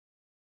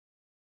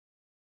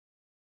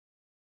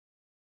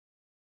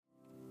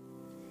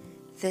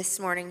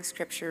This morning's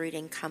scripture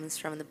reading comes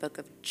from the book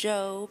of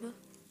Job,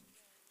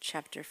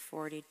 chapter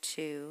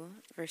 42,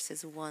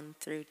 verses 1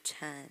 through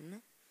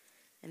 10.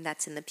 And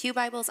that's in the Pew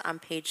Bibles on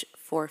page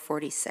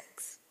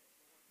 446.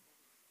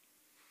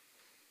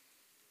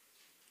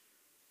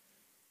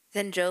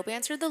 Then Job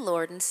answered the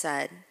Lord and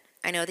said,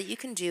 I know that you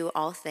can do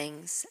all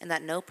things, and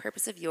that no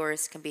purpose of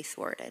yours can be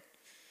thwarted.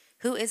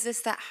 Who is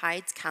this that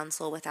hides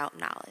counsel without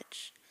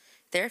knowledge?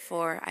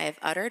 Therefore I have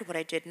uttered what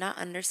I did not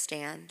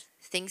understand,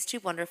 things too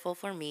wonderful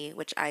for me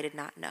which I did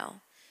not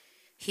know.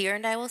 Hear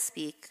and I will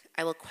speak,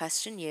 I will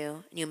question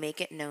you, and you make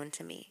it known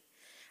to me.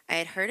 I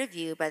had heard of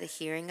you by the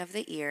hearing of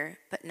the ear,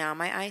 but now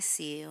my eyes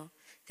see you.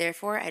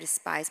 Therefore I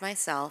despise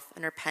myself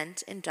and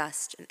repent in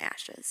dust and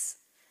ashes.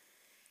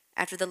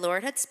 After the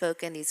Lord had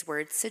spoken these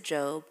words to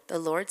Job, the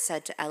Lord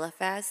said to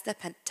Eliphaz the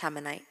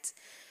Temanite,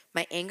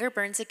 My anger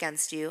burns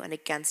against you and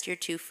against your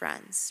two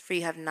friends, for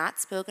you have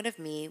not spoken of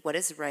me what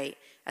is right,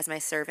 as my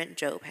servant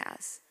Job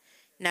has.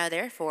 Now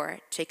therefore,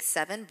 take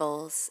 7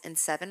 bulls and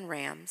 7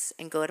 rams,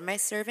 and go to my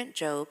servant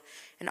Job,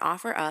 and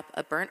offer up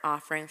a burnt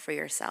offering for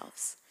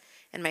yourselves.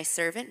 And my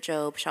servant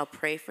Job shall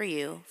pray for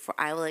you, for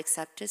I will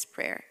accept his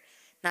prayer,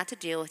 not to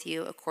deal with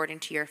you according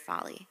to your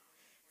folly.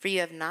 For you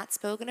have not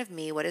spoken of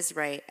me what is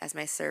right, as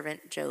my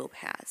servant Job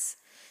has.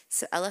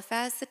 So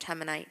Eliphaz the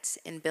Temanite,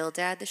 and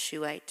Bildad the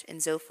Shuhite,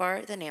 and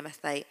Zophar the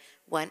Naamathite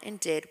went and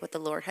did what the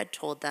Lord had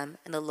told them,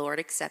 and the Lord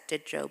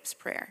accepted Job's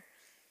prayer.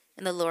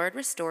 And the Lord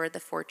restored the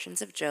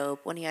fortunes of Job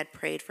when he had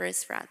prayed for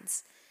his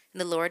friends.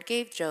 And the Lord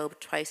gave Job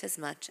twice as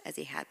much as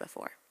he had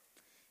before.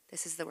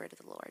 This is the word of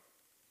the Lord.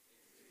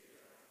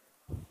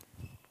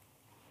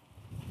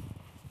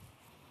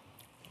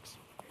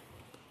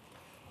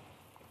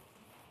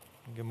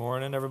 Good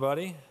morning,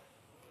 everybody.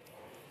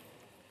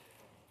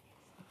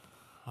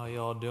 How you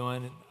all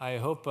doing? I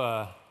hope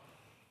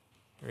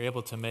you're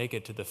able to make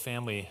it to the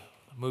family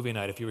movie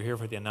night. If you were here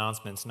for the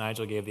announcements,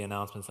 Nigel gave the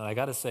announcements, and I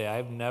got to say,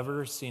 I've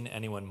never seen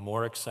anyone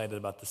more excited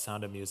about the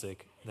sound of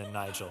music than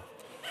Nigel.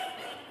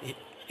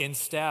 In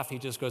staff, he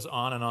just goes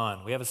on and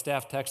on. We have a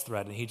staff text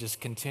thread, and he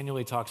just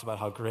continually talks about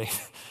how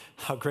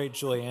great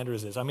Julie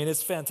Andrews is. I mean,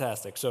 it's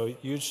fantastic. So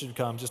you should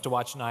come just to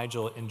watch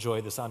Nigel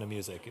enjoy the sound of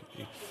music.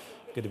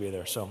 Good to be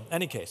there. So,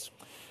 any case.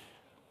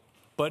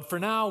 But for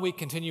now, we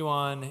continue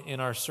on in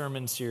our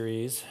sermon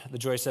series, The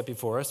Joy Set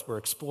Before Us. We're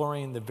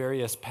exploring the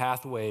various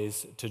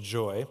pathways to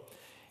joy.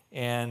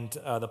 And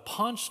the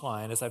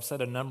punchline, as I've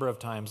said a number of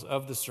times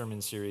of the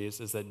sermon series,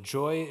 is that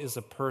joy is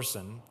a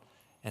person,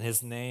 and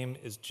his name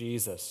is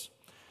Jesus.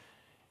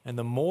 And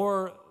the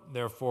more,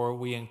 therefore,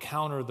 we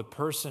encounter the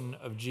person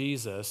of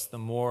Jesus, the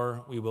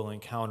more we will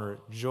encounter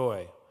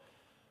joy.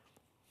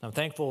 I'm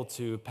thankful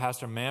to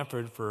Pastor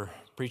Manfred for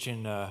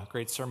preaching a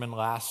great sermon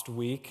last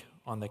week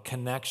on the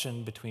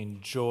connection between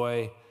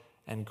joy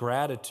and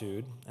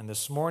gratitude. And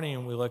this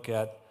morning we look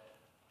at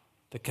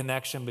the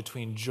connection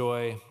between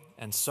joy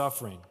and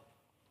suffering.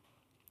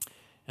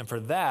 And for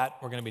that,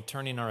 we're going to be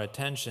turning our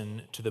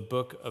attention to the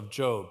book of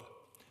Job.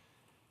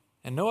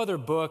 And no other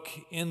book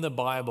in the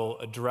Bible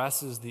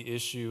addresses the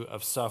issue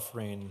of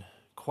suffering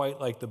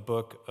quite like the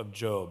book of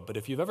Job. But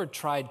if you've ever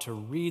tried to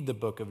read the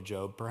book of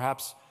Job,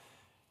 perhaps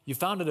you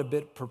found it a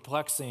bit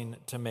perplexing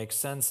to make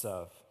sense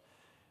of.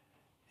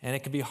 And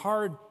it can be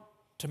hard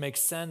to make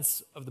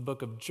sense of the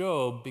book of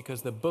Job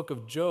because the book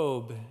of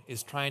Job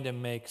is trying to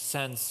make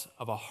sense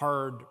of a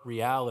hard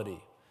reality.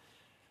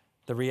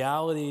 The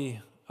reality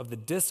of the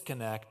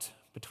disconnect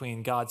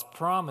between God's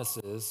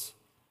promises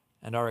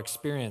and our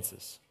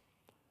experiences.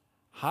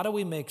 How do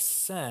we make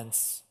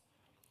sense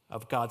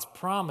of God's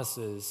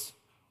promises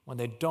when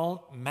they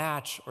don't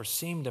match or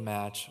seem to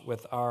match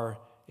with our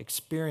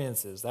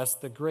experiences? That's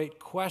the great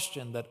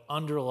question that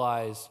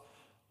underlies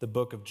the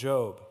book of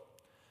Job.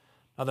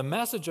 Now, the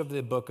message of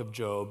the book of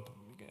Job,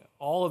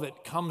 all of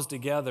it comes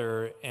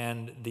together,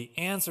 and the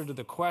answer to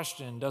the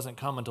question doesn't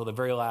come until the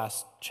very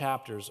last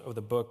chapters of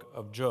the book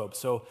of Job.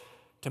 So,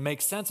 to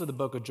make sense of the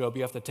book of Job,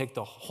 you have to take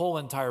the whole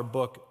entire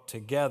book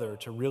together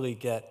to really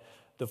get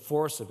the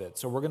force of it.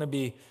 So, we're going to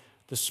be,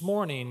 this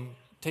morning,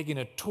 taking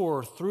a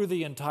tour through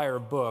the entire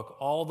book,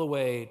 all the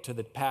way to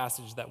the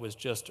passage that was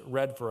just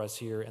read for us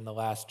here in the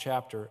last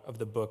chapter of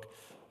the book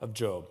of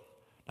Job.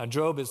 Now,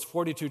 Job is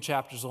 42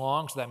 chapters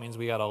long, so that means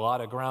we got a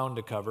lot of ground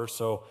to cover.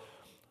 So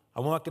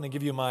I'm not going to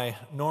give you my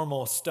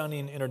normal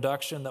stunning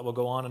introduction that will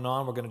go on and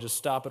on. We're going to just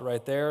stop it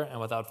right there. And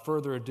without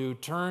further ado,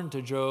 turn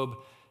to Job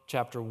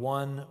chapter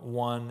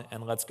 1,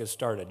 and let's get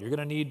started. You're going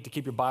to need to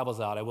keep your Bibles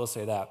out, I will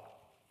say that.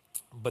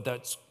 But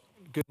that's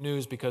good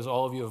news because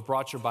all of you have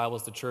brought your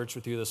Bibles to church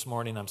with you this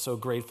morning. I'm so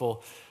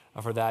grateful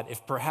for that.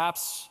 If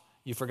perhaps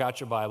you forgot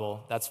your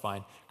Bible, that's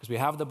fine, because we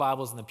have the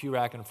Bibles in the pew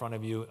rack in front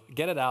of you.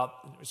 Get it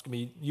out. It's going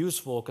to be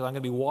useful because I'm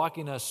going to be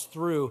walking us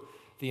through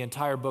the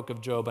entire book of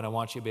Job, and I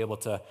want you to be able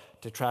to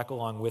track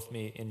along with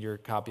me in your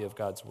copy of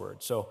God's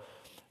Word. So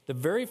the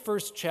very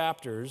first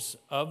chapters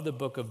of the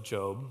book of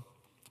Job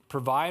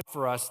provide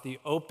for us the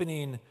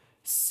opening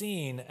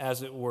scene,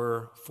 as it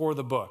were, for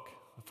the book.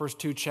 The first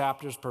two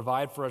chapters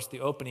provide for us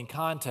the opening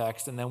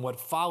context, and then what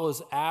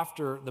follows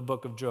after the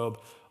book of Job,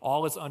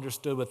 all is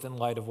understood within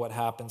light of what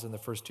happens in the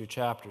first two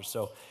chapters.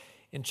 So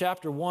in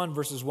chapter 1,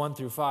 verses 1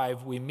 through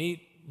 5, we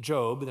meet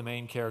Job, the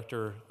main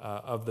character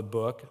of the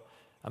book,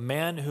 a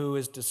man who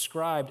is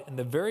described in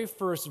the very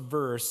first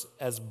verse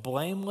as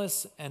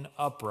blameless and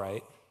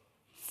upright,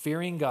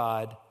 fearing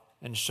God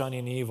and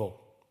shunning evil.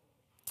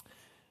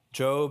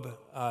 Job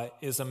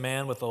is a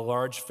man with a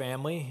large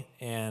family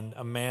and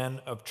a man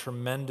of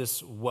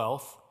tremendous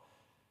wealth.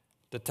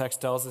 The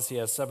text tells us he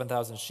has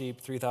 7,000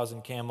 sheep,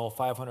 3,000 camel,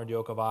 500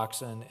 yoke of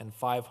oxen, and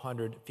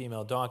 500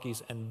 female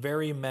donkeys, and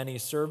very many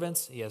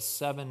servants. He has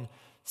 7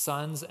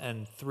 sons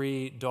and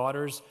 3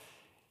 daughters.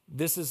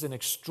 This is an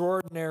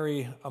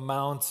extraordinary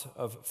amount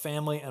of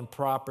family and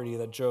property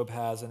that Job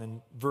has. And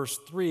in verse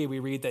 3, we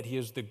read that he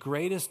is the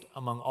greatest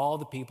among all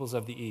the peoples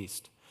of the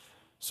East.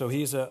 So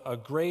he's a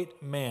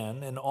great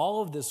man, and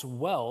all of this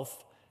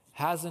wealth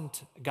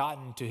hasn't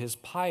gotten to his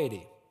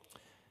piety.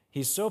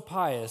 He's so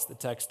pious, the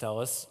text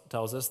tells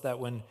us, that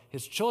when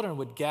his children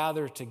would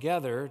gather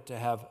together to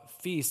have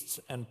feasts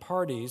and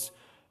parties,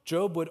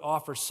 Job would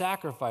offer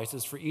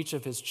sacrifices for each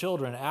of his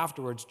children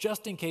afterwards,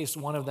 just in case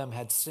one of them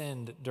had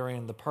sinned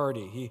during the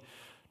party. He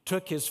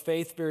took his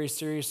faith very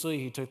seriously.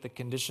 He took the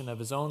condition of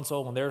his own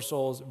soul and their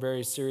souls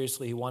very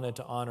seriously. He wanted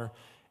to honor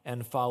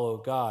and follow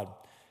God.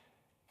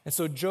 And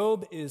so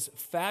Job is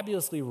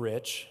fabulously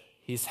rich.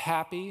 He's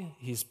happy.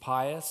 He's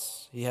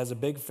pious. He has a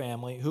big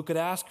family. Who could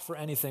ask for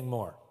anything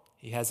more?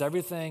 He has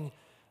everything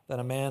that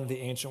a man of the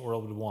ancient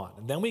world would want.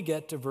 And then we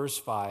get to verse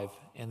 5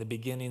 and the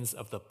beginnings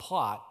of the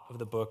plot of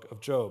the book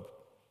of Job.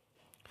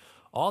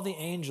 All the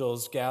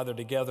angels gather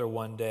together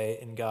one day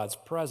in God's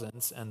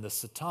presence, and the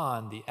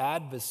Satan, the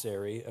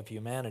adversary of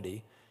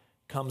humanity,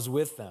 comes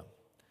with them.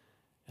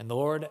 And the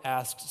Lord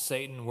asks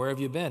Satan, "Where have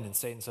you been?" And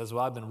Satan says,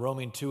 "Well, I've been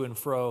roaming to and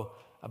fro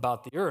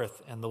about the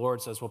earth." And the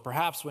Lord says, "Well,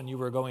 perhaps when you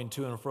were going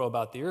to and fro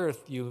about the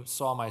earth, you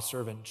saw my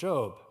servant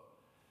Job.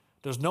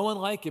 There's no one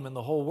like him in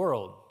the whole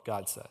world,"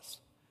 God says.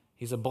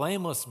 "He's a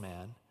blameless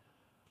man.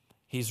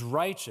 He's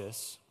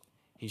righteous.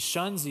 He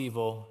shuns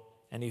evil,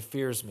 and he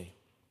fears me."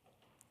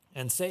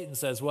 And Satan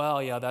says,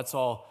 "Well, yeah, that's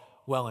all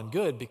well and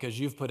good because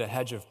you've put a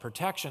hedge of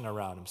protection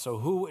around him. So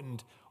who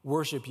wouldn't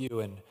worship you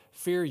and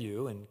fear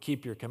you and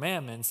keep your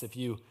commandments if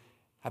you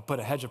have put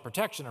a hedge of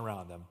protection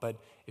around them? But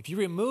if you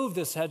remove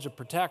this hedge of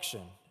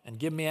protection and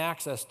give me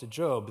access to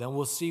Job, then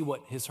we'll see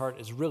what his heart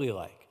is really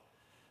like."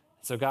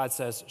 So God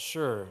says,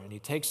 "Sure." And he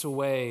takes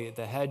away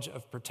the hedge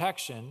of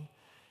protection,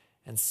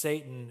 and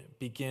Satan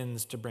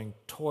begins to bring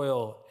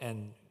toil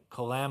and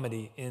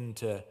calamity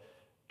into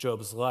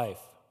Job's life.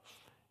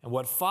 And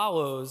what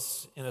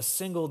follows in a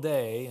single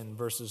day, in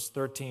verses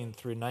 13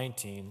 through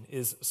 19,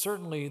 is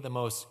certainly the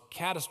most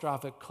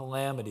catastrophic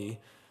calamity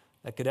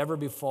that could ever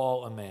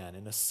befall a man.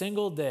 In a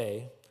single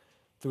day,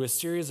 through a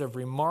series of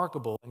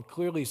remarkable and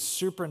clearly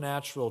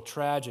supernatural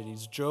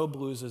tragedies, Job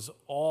loses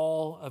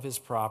all of his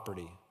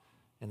property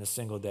in a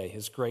single day,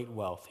 his great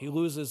wealth. He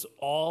loses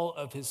all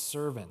of his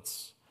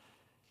servants.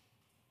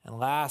 And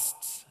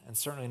last, and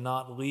certainly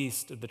not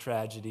least of the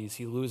tragedies,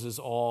 he loses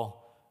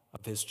all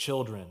of his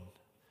children.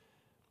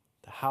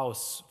 The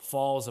house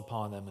falls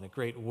upon them in a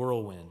great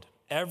whirlwind.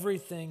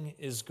 Everything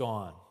is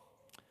gone.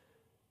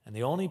 And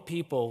the only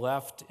people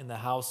left in the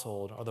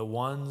household are the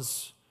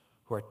ones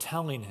who are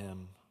telling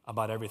him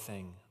about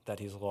everything that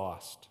he's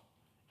lost.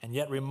 And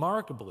yet,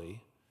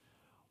 remarkably,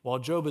 while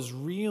Job is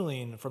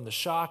reeling from the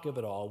shock of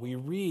it all, we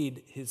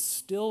read his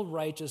still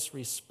righteous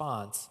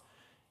response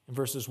in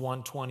verses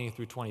 1:20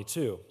 through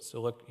 22.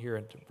 So look here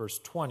at verse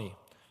 20,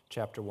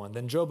 chapter 1.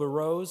 "Then Job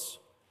arose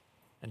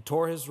and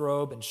tore his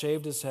robe and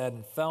shaved his head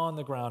and fell on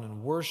the ground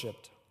and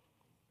worshipped.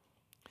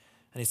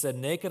 And he said,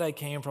 'Naked I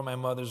came from my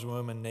mother's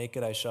womb, and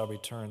naked I shall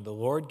return. The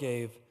Lord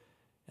gave,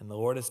 and the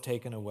Lord has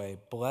taken away.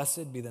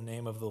 Blessed be the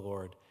name of the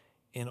Lord.'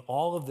 In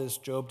all of this,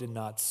 Job did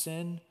not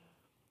sin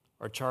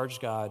or charge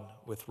God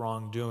with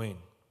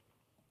wrongdoing."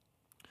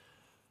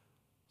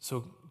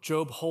 So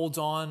Job holds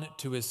on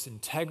to his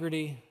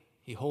integrity.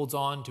 He holds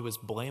on to his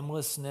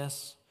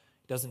blamelessness.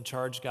 He doesn't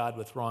charge God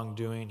with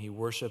wrongdoing. He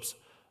worships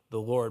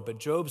the Lord. But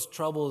Job's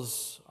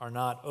troubles are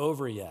not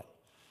over yet.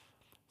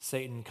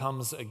 Satan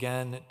comes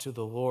again to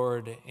the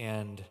Lord,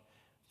 and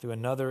through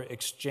another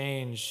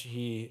exchange,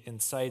 he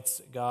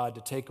incites God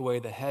to take away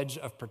the hedge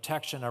of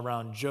protection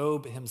around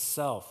Job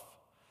himself.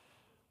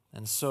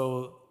 And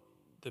so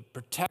the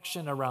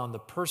protection around the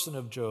person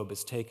of Job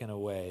is taken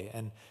away,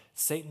 and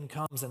Satan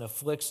comes and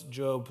afflicts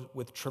Job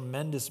with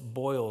tremendous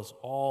boils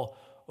all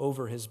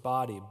over his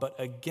body. But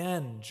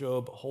again,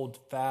 Job holds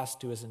fast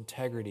to his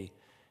integrity,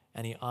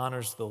 and he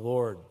honors the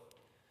Lord.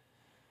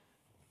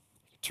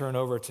 Turn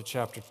over to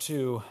chapter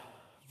 2,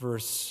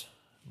 verse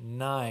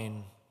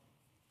 9.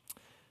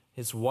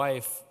 His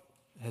wife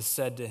has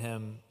said to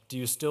him, "Do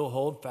you still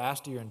hold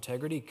fast to your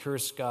integrity?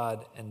 Curse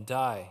God and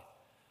die."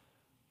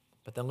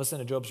 But then listen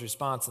to Job's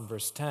response in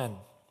verse 10.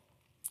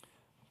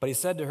 "But he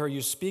said to her,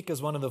 'You speak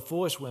as one of the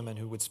foolish women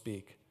who would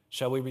speak.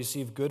 Shall we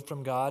receive good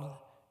from God,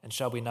 and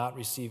shall we not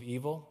receive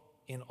evil?'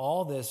 in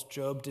all this,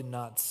 Job did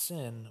not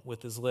sin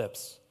with his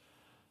lips.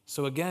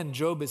 So again,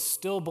 Job is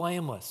still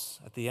blameless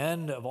at the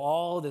end of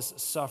all this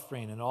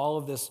suffering and all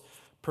of this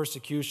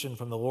persecution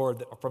from the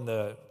Lord, from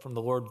the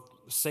Lord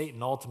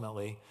Satan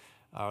ultimately,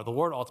 the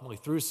Lord ultimately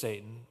through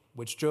Satan,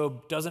 which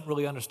Job doesn't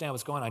really understand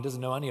what's going on. He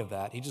doesn't know any of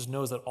that. He just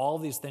knows that all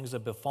these things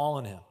have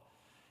befallen him,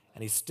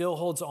 and he still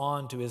holds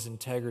on to his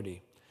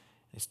integrity.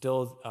 He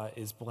still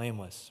is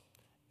blameless.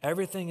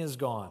 Everything is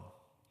gone,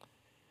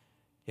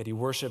 yet he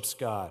worships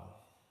God.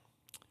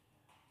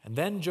 And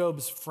then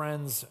Job's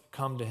friends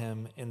come to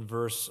him in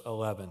verse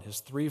 11, his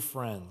three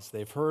friends.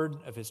 They've heard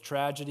of his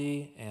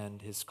tragedy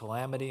and his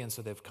calamity, and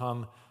so they've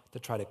come to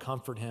try to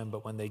comfort him.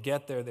 But when they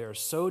get there, they are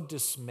so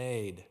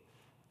dismayed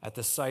at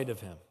the sight of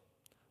him,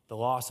 the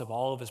loss of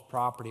all of his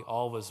property,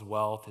 all of his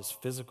wealth, his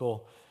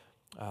physical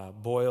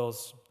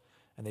boils.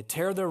 And they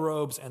tear their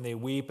robes and they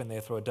weep and they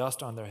throw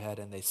dust on their head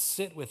and they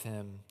sit with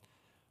him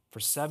for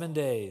 7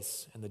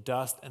 days in the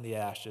dust and the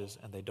ashes,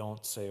 and they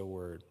don't say a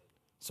word.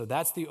 So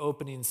that's the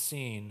opening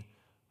scene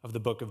of the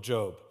book of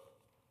Job.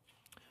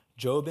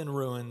 Job in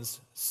ruins,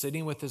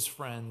 sitting with his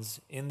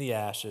friends in the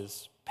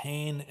ashes,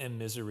 pain and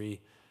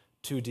misery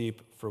too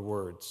deep for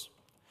words.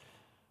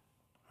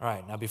 All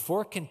right, now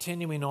before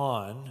continuing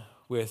on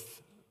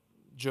with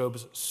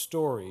Job's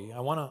story, I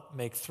want to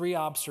make 3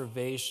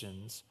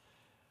 observations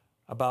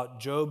about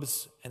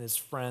Job's and his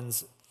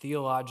friends'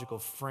 theological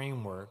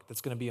framework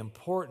that's going to be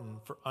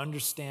important for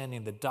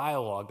understanding the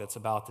dialogue that's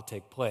about to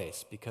take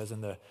place, because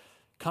in the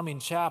coming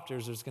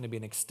chapters, there's going to be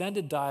an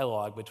extended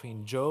dialogue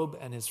between Job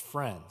and his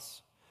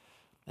friends.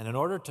 And in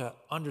order to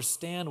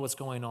understand what's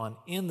going on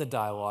in the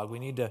dialogue, we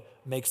need to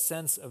make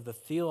sense of the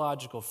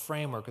theological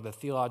framework or the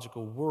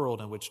theological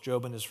world in which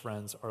Job and his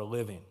friends are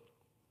living.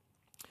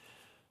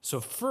 So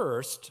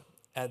first,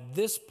 at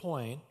this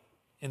point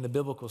in the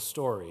biblical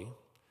story,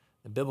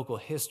 the biblical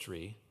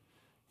history,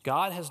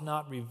 God has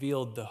not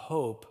revealed the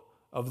hope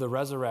of the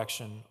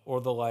resurrection or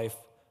the life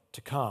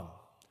to come.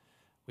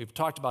 We've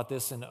talked about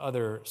this in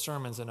other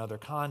sermons and other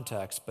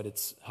contexts, but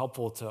it's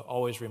helpful to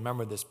always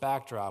remember this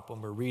backdrop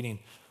when we're reading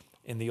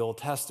in the Old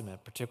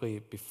Testament,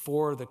 particularly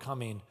before the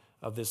coming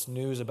of this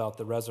news about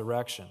the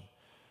resurrection.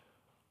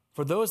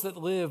 For those that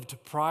lived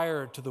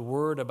prior to the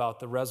word about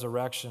the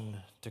resurrection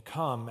to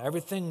come,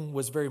 everything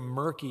was very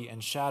murky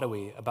and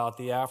shadowy about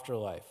the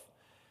afterlife.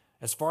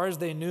 As far as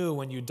they knew,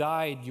 when you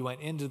died, you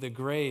went into the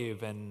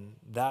grave, and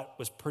that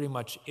was pretty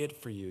much it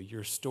for you.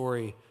 Your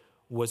story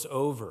was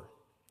over.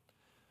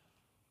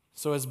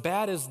 So as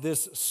bad as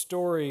this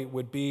story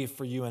would be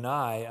for you and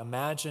I,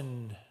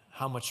 imagine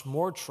how much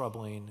more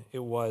troubling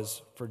it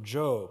was for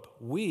Job.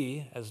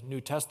 We, as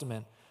New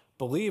Testament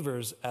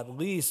believers, at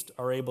least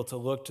are able to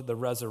look to the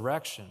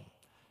resurrection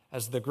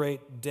as the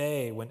great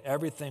day when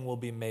everything will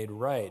be made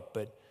right.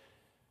 But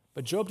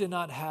Job did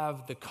not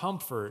have the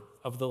comfort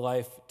of the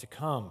life to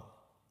come.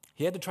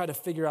 He had to try to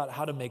figure out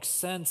how to make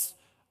sense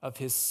of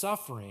his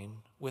suffering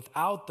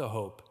without the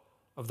hope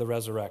of the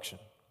resurrection.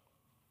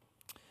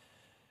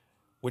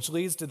 Which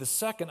leads to the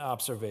second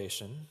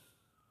observation,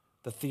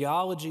 the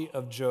theology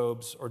of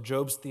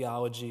Job's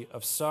theology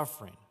of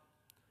suffering.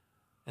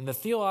 In the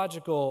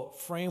theological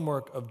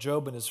framework of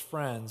Job and his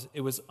friends,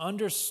 it was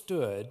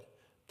understood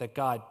that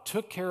God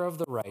took care of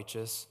the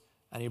righteous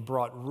and he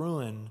brought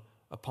ruin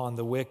upon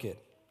the wicked.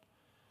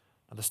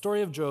 Now, the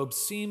story of Job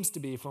seems to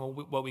be, from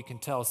what we can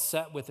tell,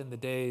 set within the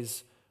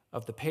days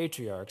of the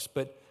patriarchs,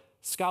 but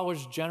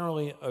scholars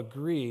generally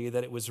agree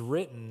that it was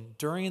written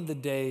during the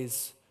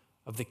days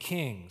of the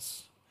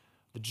kings,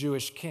 the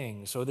Jewish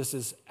kings. So this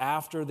is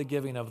after the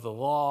giving of the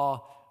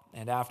law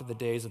and after the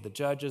days of the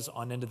judges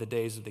on into the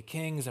days of the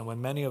kings, and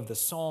when many of the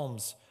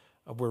Psalms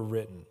were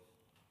written.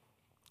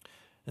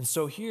 And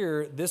so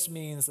here, this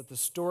means that the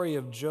story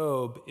of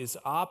Job is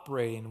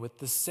operating with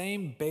the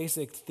same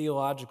basic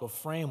theological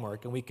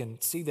framework, and we can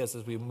see this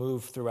as we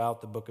move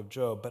throughout the book of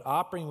Job, but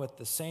operating with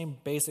the same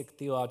basic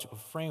theological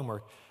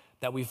framework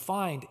that we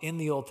find in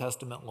the Old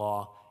Testament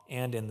law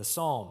and in the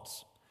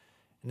Psalms.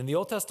 And in the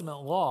Old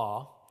Testament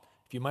law,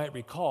 if you might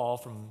recall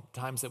from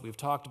times that we've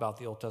talked about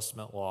the Old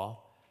Testament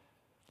law,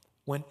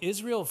 when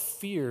Israel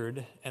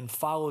feared and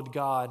followed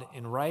God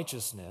in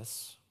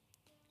righteousness,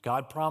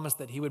 God promised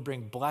that he would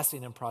bring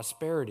blessing and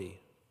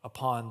prosperity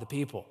upon the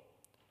people.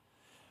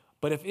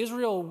 But if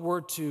Israel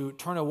were to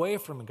turn away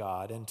from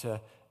God and to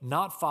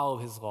not follow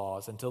his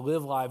laws and to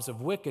live lives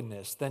of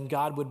wickedness, then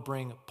God would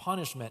bring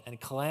punishment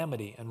and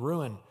calamity and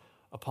ruin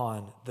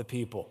upon the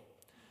people.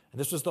 And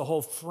this was the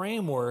whole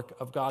framework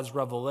of God's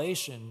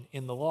revelation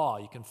in the law.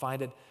 You can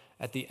find it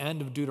at the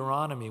end of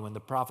Deuteronomy when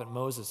the prophet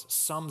Moses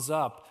sums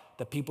up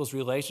the people's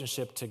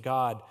relationship to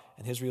God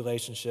and his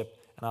relationship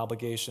and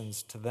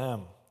obligations to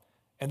them.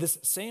 And this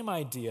same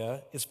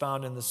idea is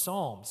found in the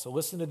Psalms. So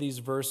listen to these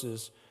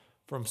verses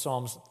from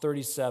Psalms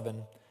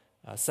 37,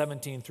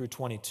 17 through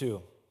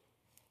 22.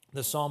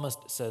 The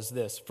psalmist says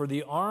this, "For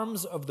the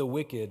arms of the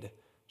wicked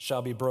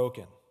shall be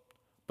broken,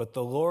 but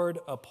the Lord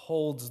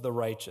upholds the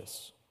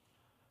righteous.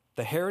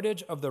 The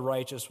heritage of the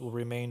righteous will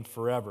remain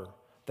forever.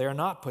 They are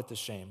not put to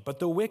shame, but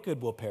the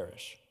wicked will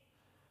perish.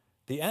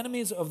 The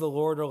enemies of the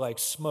Lord are like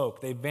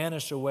smoke, they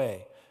vanish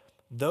away.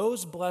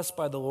 Those blessed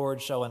by the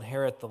Lord shall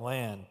inherit the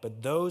land,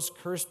 but those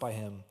cursed by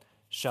him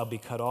shall be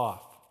cut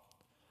off.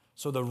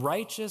 So the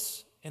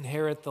righteous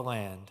inherit the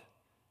land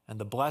and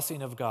the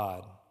blessing of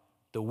God.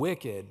 The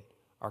wicked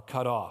are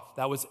cut off.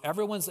 That was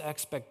everyone's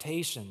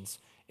expectations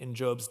in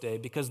Job's day,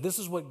 because this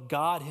is what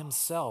God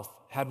himself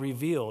had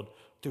revealed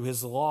through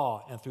his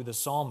law and through the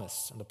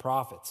psalmists and the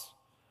prophets.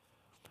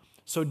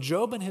 So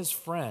Job and his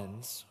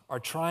friends are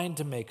trying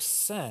to make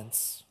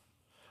sense.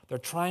 They're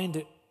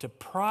trying to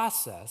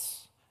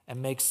process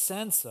and make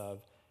sense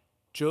of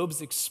Job's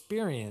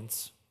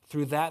experience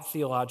through that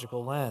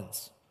theological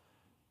lens.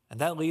 And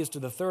that leads to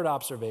the third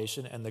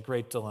observation and the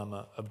great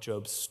dilemma of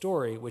Job's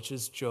story, which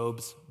is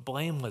Job's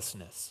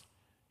blamelessness,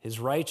 his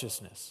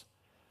righteousness.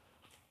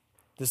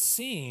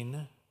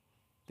 The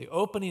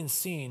opening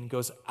scene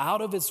goes out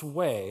of its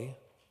way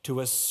to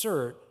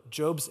assert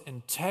Job's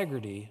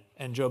integrity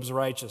and Job's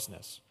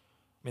righteousness.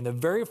 I mean, the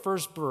very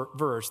first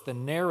verse, the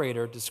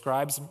narrator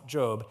describes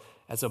Job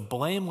as a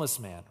blameless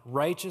man,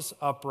 righteous,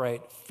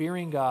 upright,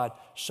 fearing God,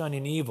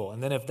 shunning evil.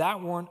 And then if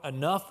that weren't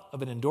enough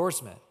of an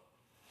endorsement,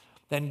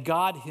 then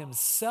God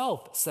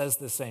himself says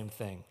the same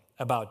thing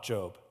about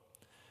Job.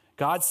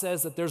 God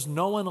says that there's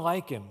no one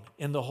like him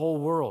in the whole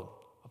world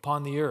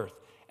upon the earth.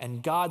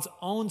 And God's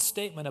own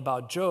statement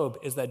about Job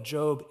is that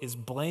Job is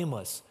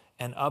blameless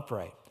and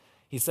upright.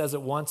 He says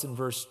it once in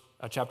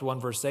chapter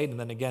 1, verse 8, and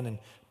then again in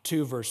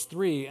 2, verse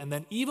 3. And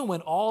then even when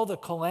all the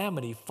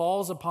calamity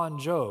falls upon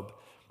Job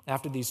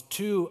after these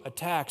two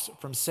attacks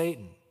from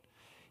Satan,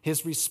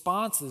 his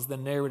responses, the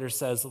narrator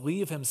says,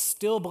 leave him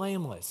still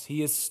blameless.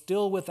 He is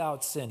still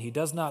without sin. He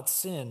does not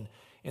sin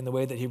in the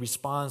way that he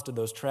responds to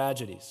those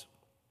tragedies.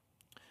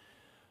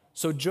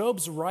 So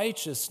Job's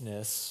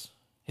righteousness,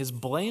 his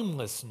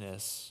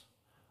blamelessness,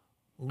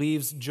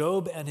 leaves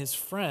Job and his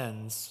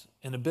friends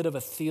in a bit of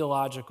a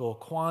theological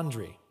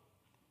quandary.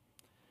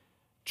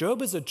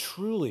 Job is a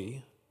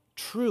truly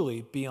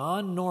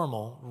beyond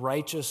normal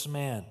righteous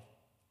man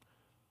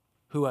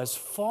who has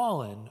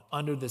fallen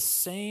under the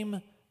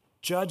same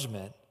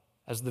judgment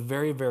as the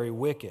very, very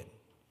wicked.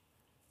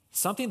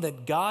 Something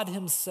that God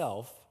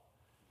himself,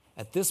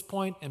 at this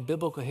point in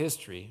biblical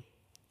history,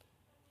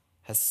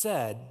 has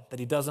said that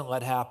he doesn't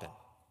let happen.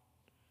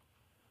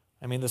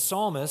 I mean, the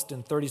psalmist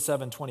in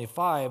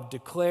 37:25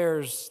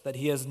 declares that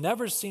he has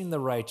never seen the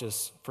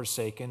righteous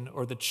forsaken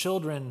or the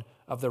children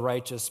of the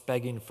righteous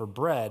begging for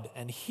bread.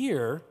 And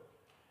here,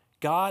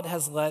 God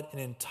has let an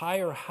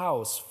entire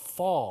house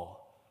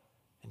fall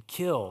and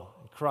kill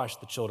and crush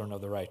the children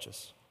of the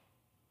righteous.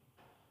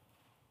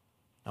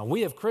 Now,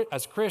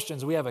 as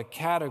Christians, we have a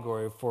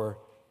category for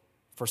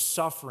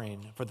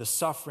suffering, for the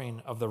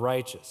suffering of the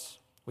righteous.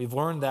 We've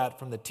learned that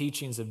from the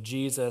teachings of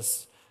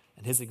Jesus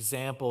and his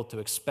example to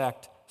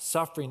expect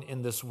suffering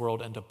in this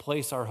world and to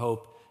place our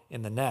hope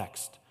in the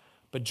next.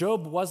 But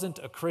Job wasn't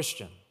a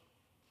Christian.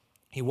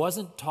 He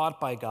wasn't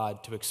taught by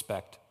God to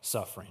expect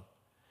suffering.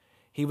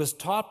 He was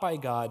taught by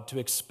God to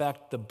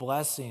expect the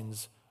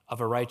blessings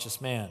of a righteous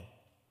man,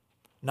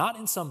 not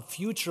in some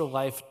future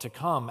life to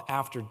come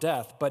after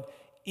death, but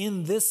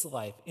in this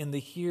life, in the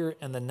here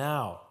and the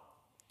now.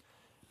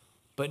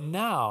 But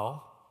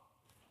now,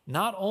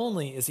 not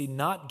only is he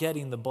not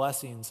getting the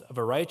blessings of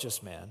a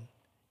righteous man,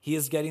 he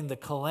is getting the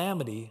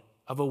calamity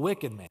of a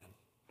wicked man.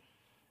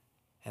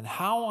 And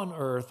how on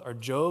earth are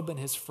Job and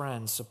his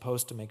friends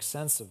supposed to make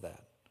sense of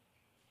that?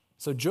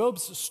 So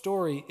Job's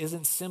story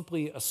isn't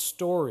simply a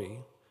story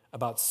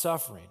about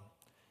suffering.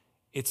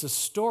 It's a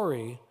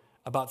story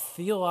about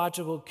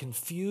theological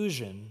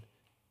confusion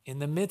in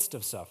the midst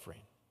of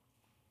suffering.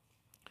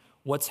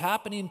 What's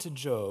happening to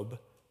Job,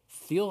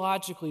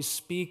 theologically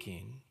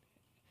speaking,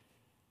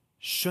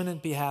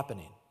 shouldn't be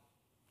happening.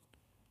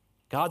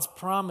 God's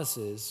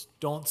promises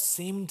don't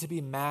seem to be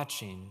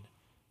matching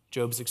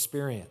Job's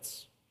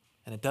experience,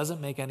 and it doesn't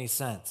make any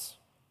sense.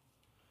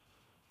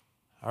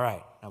 All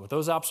right, now with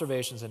those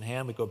observations in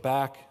hand, we go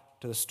back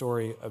to the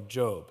story of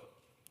Job.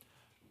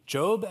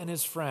 Job and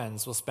his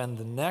friends will spend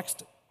the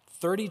next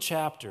 30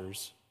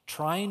 chapters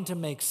trying to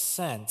make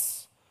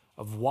sense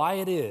of why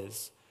it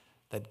is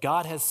that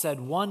God has said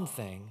one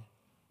thing,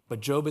 but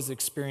Job is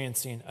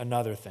experiencing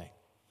another thing.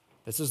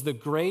 This is the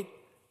great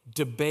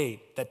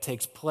debate that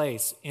takes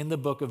place in the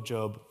book of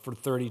Job for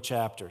 30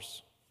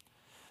 chapters.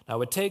 Now, it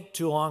would take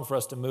too long for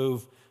us to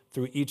move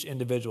through each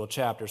individual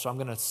chapter, so I'm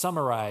going to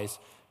summarize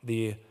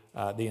the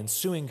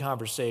ensuing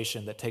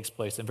conversation that takes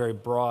place in very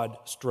broad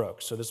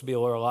strokes. So this will be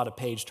where a lot of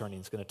page turning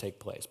is going to take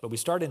place. But we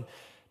start in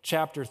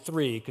chapter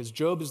 3, because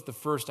Job is the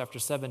first after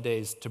 7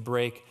 days to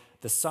break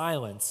the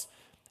silence,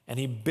 and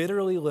he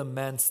bitterly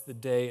laments the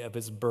day of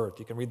his birth.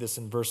 You can read this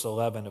in verse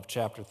 11 of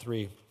chapter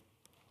 3.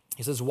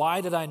 He says,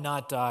 "Why did I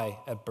not die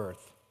at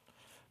birth?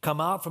 Come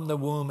out from the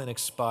womb and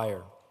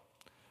expire.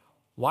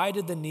 Why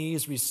did the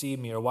knees receive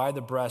me, or why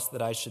the breast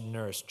that I should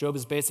nurse?" Job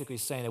is basically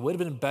saying, it would have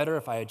been better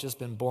if I had just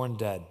been born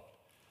dead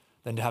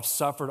than to have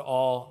suffered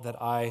all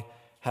that I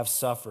have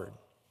suffered.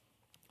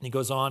 And he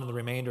goes on in the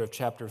remainder of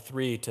chapter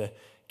 3 to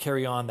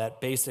carry on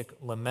that basic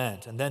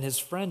lament. And then his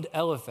friend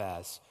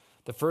Eliphaz,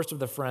 the first of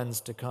the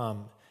friends to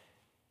come,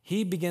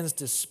 he begins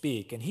to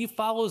speak, and he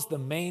follows the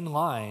main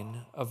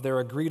line of their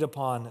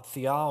agreed-upon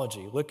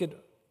theology. Look at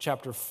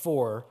chapter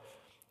 4,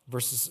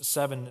 verses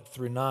 7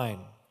 through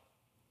 9.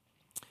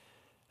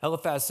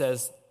 Eliphaz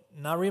says,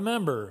 "Now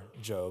remember,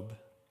 Job,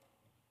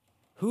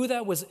 who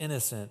that was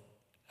innocent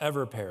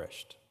ever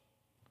perished?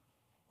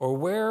 Or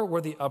where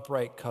were the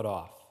upright cut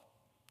off?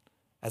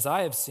 As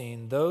I have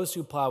seen, those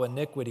who plow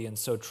iniquity and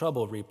sow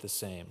trouble reap the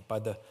same. By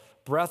the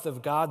breath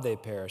of God they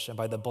perish, and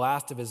by the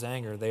blast of his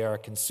anger they are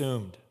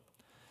consumed."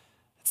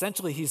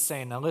 Essentially, he's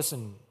saying, now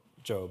listen,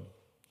 Job,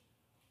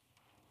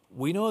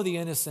 we know the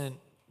innocent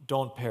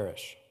don't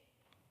perish,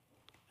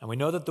 and we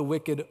know that the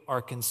wicked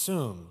are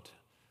consumed.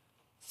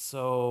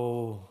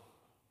 So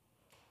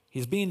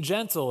he's being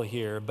gentle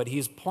here, but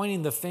he's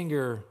pointing the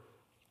finger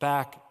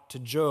back to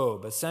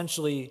Job.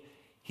 Essentially,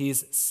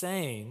 he's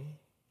saying,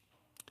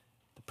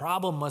 the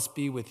problem must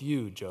be with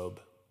you,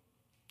 Job.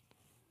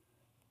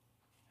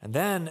 And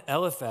then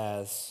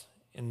Eliphaz,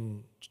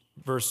 in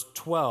verse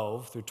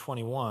 12 through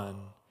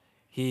 21,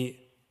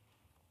 he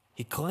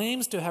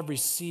claims to have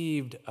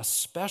received a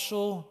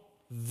special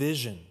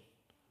vision,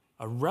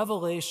 a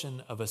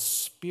revelation of a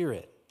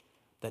spirit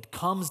that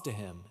comes to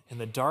him in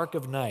the dark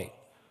of night.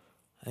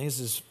 I think this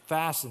is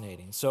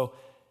fascinating. So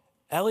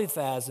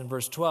Eliphaz, in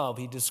verse 12,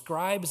 he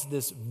describes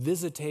this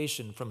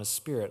visitation from a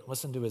spirit.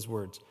 Listen to his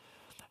words.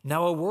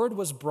 "Now a word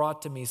was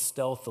brought to me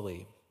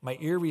stealthily. My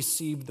ear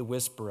received the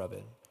whisper of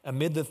it.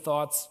 Amid the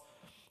thoughts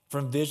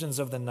from visions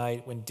of the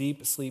night, when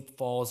deep sleep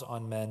falls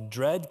on men,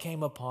 dread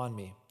came upon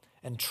me,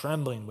 and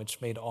trembling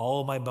which made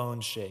all my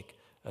bones shake.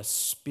 A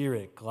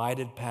spirit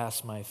glided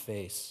past my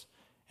face,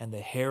 and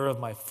the hair of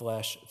my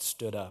flesh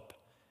stood up.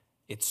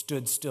 It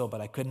stood still, but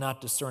I could not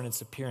discern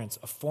its appearance.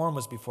 A form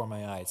was before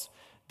my eyes.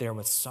 There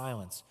was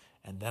silence,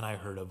 and then I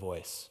heard a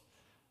voice."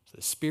 So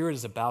the Spirit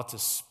is about to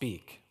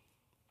speak,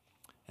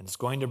 and it's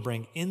going to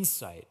bring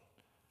insight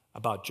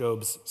about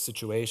Job's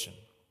situation.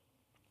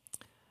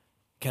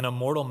 Can a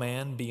mortal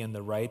man be in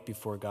the right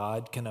before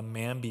God? Can a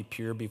man be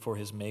pure before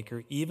his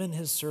Maker? Even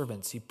his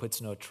servants he puts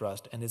no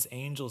trust, and his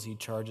angels he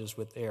charges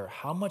with error.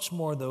 How much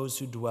more those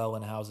who dwell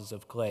in houses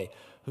of clay,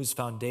 whose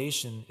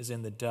foundation is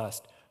in the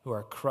dust, who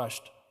are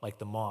crushed like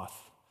the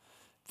moth?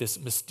 This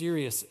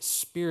mysterious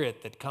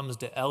spirit that comes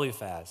to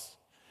Eliphaz,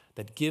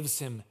 that gives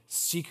him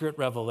secret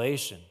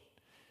revelation,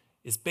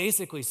 is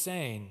basically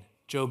saying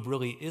Job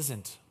really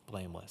isn't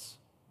blameless.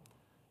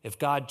 If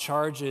God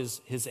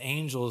charges his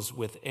angels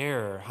with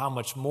error, how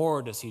much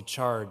more does he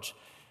charge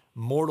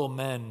mortal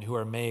men who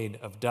are made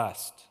of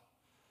dust?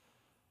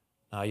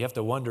 Now, you have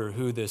to wonder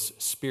who this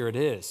spirit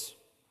is,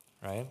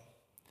 right?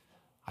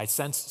 I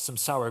sense some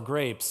sour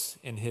grapes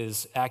in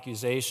his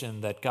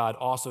accusation that God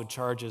also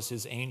charges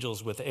his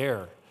angels with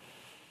error.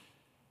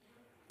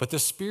 But the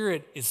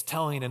spirit is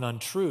telling an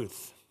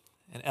untruth,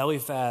 and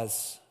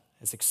Eliphaz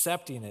is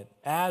accepting it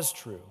as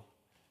true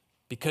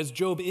because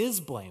Job is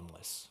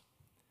blameless.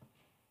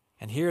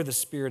 And here the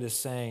Spirit is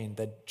saying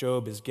that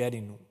Job is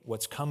getting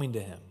what's coming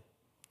to him.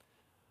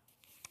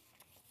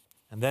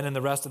 And then in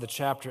the rest of the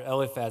chapter,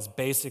 Eliphaz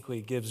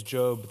basically gives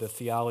Job the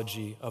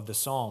theology of the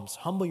Psalms.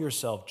 Humble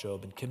yourself,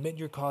 Job, and commit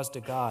your cause to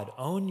God.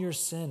 Own your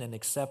sin and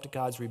accept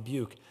God's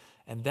rebuke.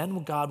 And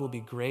then God will be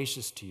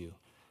gracious to you,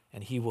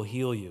 and he will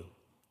heal you.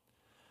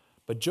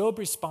 But Job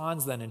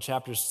responds then in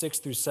chapters 6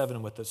 through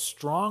 7 with a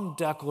strong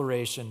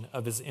declaration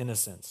of his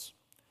innocence.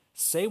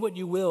 "Say what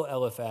you will,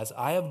 Eliphaz,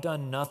 I have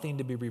done nothing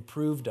to be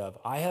reproved of.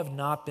 I have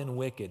not been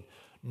wicked,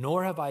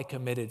 nor have I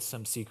committed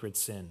some secret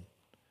sin."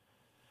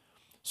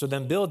 So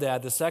then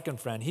Bildad, the second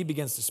friend, he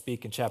begins to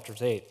speak in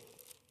chapters 8.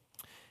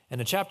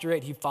 And in chapter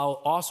 8, he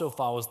also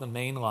follows the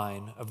main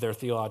line of their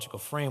theological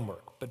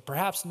framework, but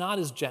perhaps not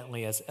as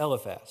gently as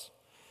Eliphaz.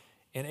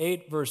 In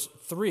 8 verse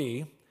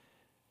 3,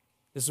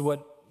 this is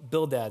what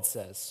Bildad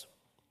says.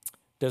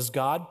 "Does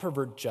God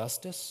pervert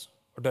justice,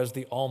 or does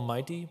the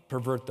Almighty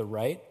pervert the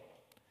right?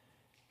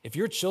 If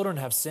your children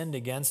have sinned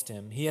against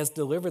him, he has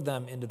delivered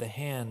them into the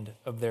hand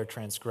of their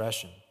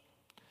transgression."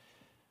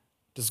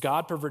 Does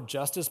God pervert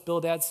justice,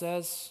 Bildad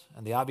says?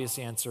 And the obvious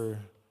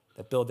answer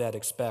that Bildad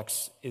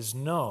expects is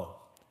no.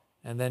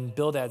 And then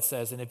Bildad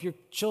says, and if your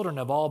children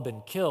have all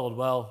been killed,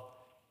 well,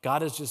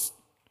 God has just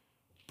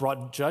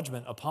brought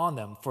judgment upon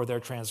them for their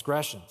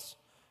transgressions.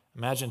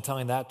 Imagine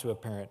telling that to a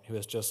parent who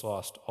has just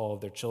lost all of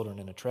their children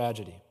in a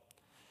tragedy.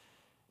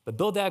 But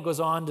Bildad goes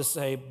on to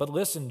say, "But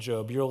listen,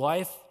 Job, your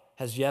life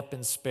has yet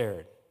been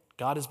spared.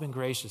 God has been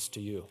gracious to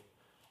you.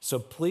 So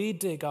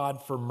plead to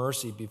God for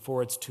mercy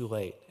before it's too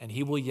late, and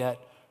he will yet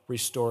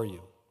restore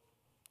you."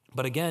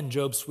 But again,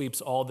 Job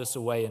sweeps all this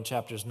away in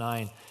chapters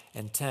 9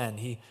 and 10.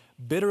 He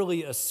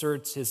bitterly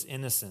asserts his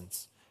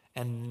innocence,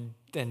 and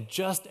then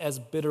just as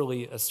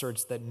bitterly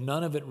asserts that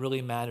none of it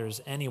really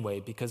matters anyway,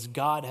 because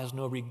God has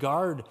no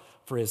regard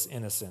for his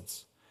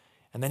innocence.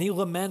 And then he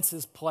laments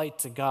his plight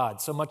to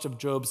God. So much of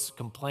Job's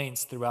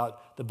complaints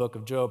throughout the book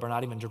of Job are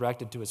not even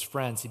directed to his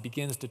friends. He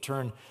begins to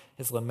turn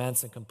his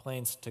laments and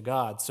complaints to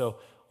God. So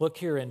look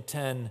here in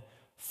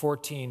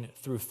 10:14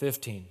 through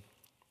 15.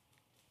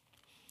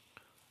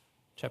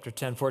 Chapter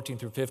 10, 14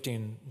 through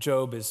 15,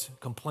 Job is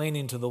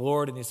complaining to the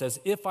Lord, and he says,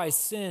 "If I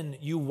sin,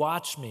 you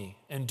watch me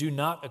and do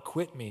not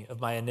acquit me of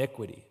my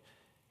iniquity.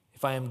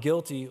 If I am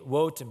guilty,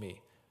 woe to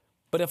me.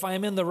 But if I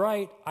am in the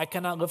right, I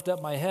cannot lift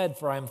up my head,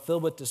 for I am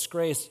filled with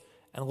disgrace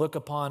and look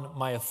upon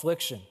my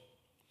affliction."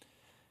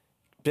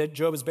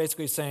 Job is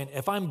basically saying,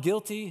 if I'm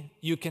guilty,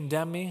 you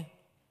condemn me,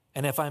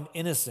 and if I'm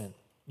innocent,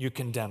 you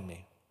condemn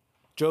me.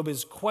 Job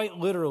is quite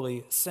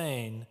literally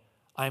saying,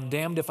 I'm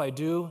damned if I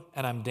do,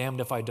 and I'm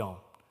damned if I don't.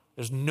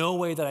 There's no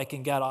way that I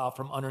can get off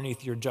from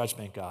underneath your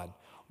judgment, God.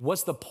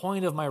 What's the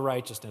point of my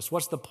righteousness?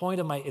 What's the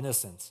point of my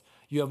innocence?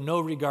 You have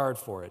no regard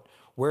for it.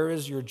 Where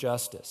is your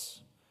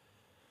justice?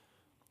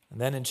 And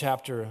then in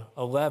chapter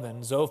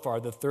 11,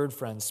 Zophar, the third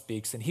friend,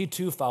 speaks, and he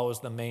too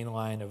follows the main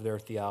line of their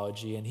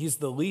theology, and he's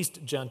the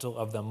least gentle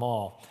of them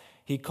all.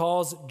 He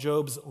calls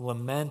Job's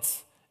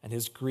lament and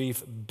his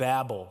grief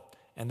babble,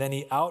 and then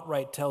he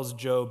outright tells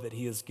Job that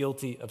he is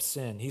guilty of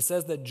sin. He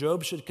says that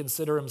Job should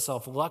consider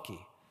himself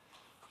lucky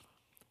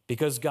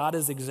because God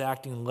is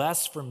exacting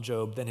less from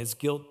Job than his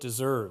guilt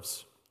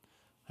deserves.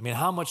 I mean,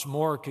 how much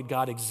more could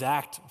God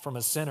exact from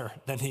a sinner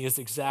than he has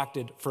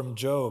exacted from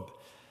Job?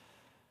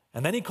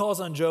 And then he calls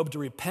on Job to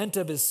repent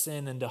of his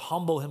sin and to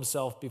humble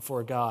himself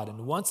before God.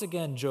 And once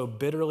again, Job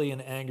bitterly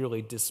and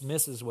angrily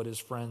dismisses what his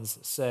friends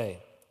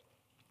say.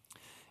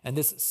 And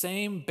this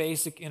same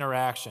basic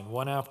interaction,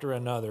 one after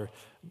another,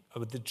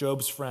 with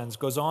Job's friends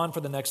goes on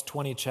for the next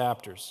 20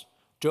 chapters.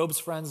 Job's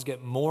friends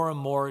get more and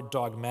more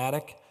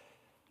dogmatic,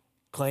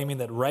 claiming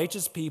that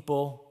righteous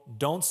people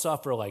don't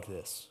suffer like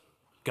this.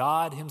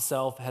 God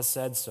himself has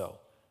said so.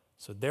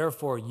 So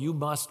therefore, you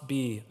must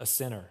be a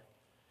sinner.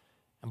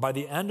 And by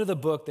the end of the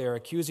book, they are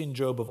accusing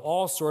Job of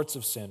all sorts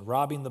of sin,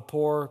 robbing the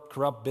poor,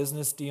 corrupt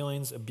business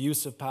dealings,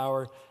 abuse of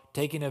power,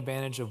 taking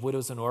advantage of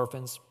widows and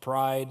orphans,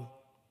 pride.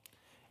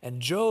 And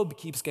Job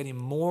keeps getting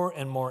more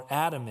and more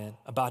adamant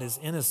about his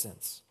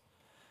innocence.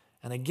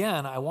 And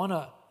again, I want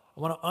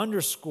to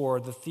underscore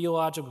the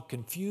theological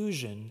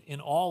confusion in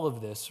all of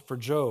this for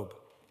Job.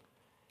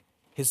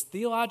 His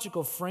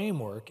theological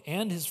framework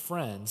and his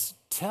friends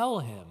tell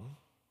him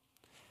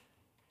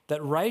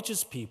that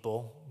righteous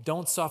people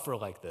don't suffer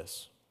like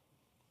this.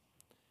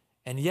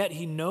 And yet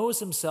he knows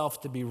himself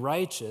to be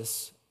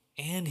righteous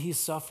and he's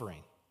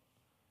suffering.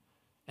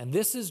 And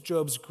this is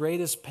Job's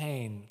greatest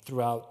pain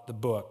throughout the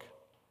book.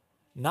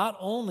 Not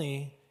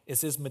only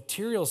is his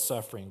material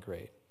suffering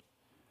great,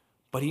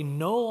 but he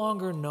no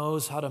longer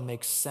knows how to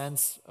make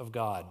sense of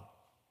God.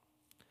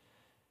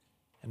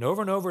 And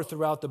over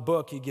throughout the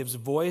book, he gives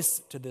voice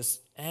to this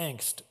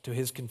angst, to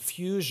his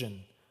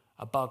confusion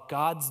about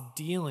God's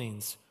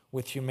dealings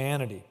with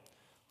humanity.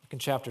 Look in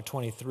chapter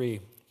 23,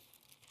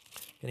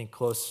 getting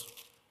close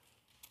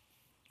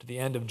to the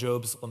end of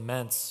Job's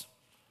laments.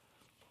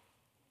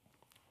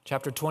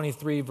 Chapter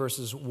 23,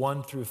 verses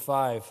 1 through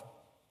 5.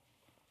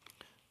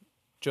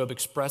 Job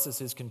expresses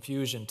his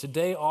confusion.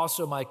 "Today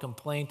also my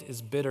complaint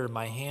is bitter.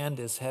 My hand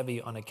is heavy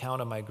on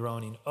account of my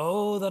groaning.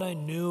 Oh, that I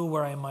knew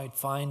where I might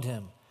find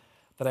him,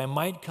 that I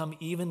might come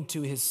even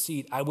to his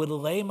seat. I would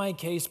lay my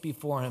case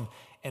before him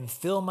and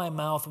fill my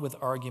mouth with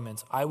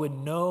arguments. I would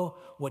know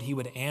what he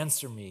would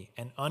answer me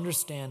and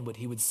understand what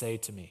he would say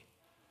to me."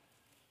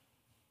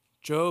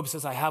 Job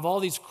says, I have all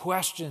these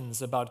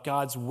questions about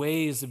God's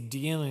ways of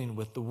dealing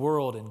with the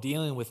world and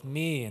dealing with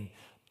me and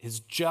his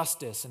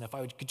justice. And if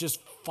I could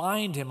just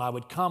find him, I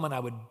would come and I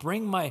would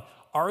bring my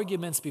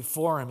arguments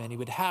before him, and he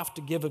would have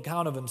to give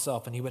account of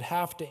himself, and he would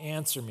have to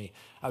answer me.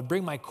 I would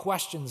bring my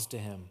questions to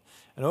him.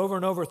 And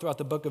over throughout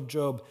the book of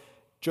Job,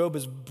 Job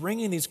is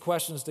bringing these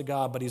questions to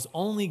God, but he's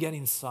only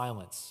getting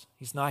silence.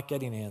 He's not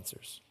getting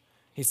answers.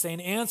 He's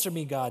saying, answer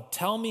me, God.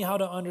 Tell me how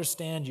to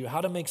understand you,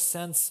 how to make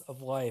sense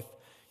of life.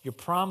 Your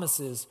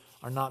promises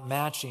are not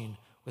matching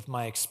with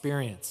my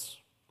experience.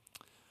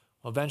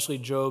 Well, eventually,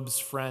 Job's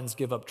friends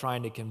give up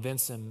trying to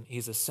convince him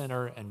he's a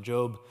sinner, and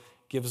Job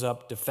gives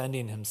up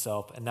defending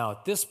himself. And now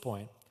at this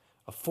point,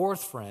 a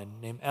fourth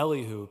friend named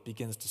Elihu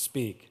begins to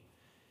speak.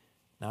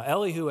 Now,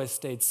 Elihu has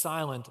stayed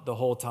silent the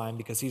whole time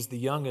because he's the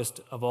youngest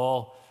of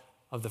all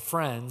of the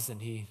friends,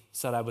 and he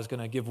said, I was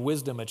going to give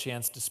wisdom a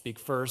chance to speak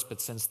first,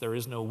 but since there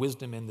is no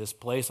wisdom in this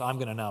place, I'm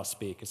going to now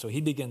speak. And so he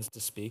begins to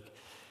speak,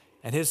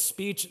 and his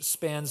speech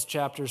spans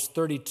chapters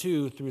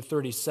 32 through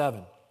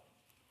 37.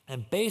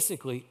 And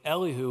basically,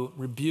 Elihu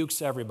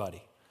rebukes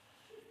everybody.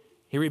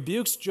 He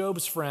rebukes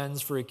Job's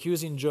friends for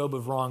accusing Job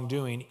of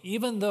wrongdoing,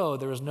 even though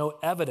there is no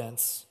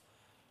evidence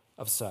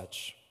of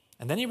such.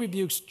 And then he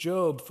rebukes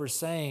Job for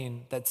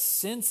saying that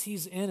since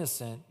he's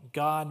innocent,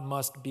 God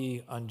must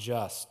be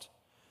unjust.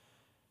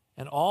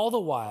 And all the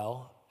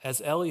while,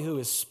 as Elihu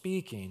is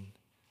speaking,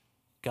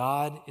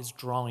 God is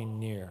drawing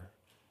near.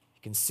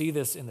 You can see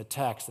this in the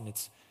text, and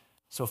it's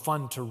so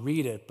fun to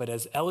read it. But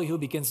as Elihu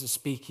begins to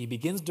speak, he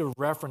begins to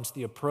reference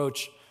the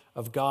approach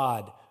of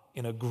God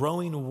in a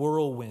growing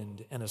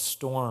whirlwind and a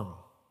storm.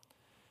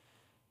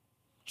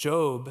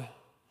 Job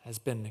has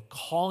been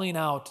calling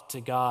out to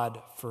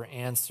God for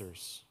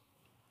answers,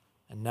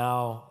 and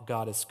now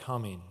God is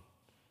coming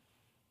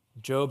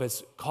Job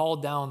has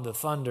called down the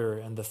thunder,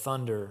 and the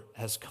thunder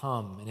has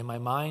come. And in my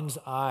mind's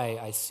eye,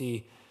 I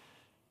see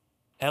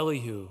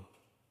Elihu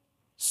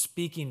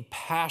speaking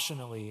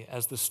passionately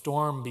as the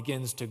storm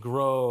begins to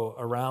grow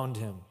around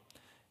him,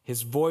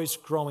 his voice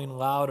growing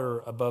louder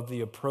above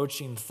the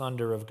approaching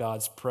thunder of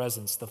God's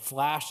presence, the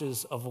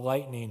flashes of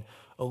lightning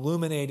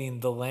illuminating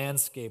the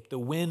landscape, the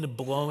wind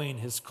blowing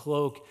his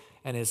cloak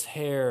and his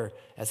hair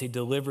as he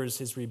delivers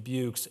his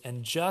rebukes.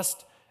 And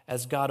just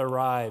as God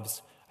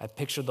arrives, I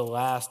picture the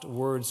last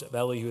words of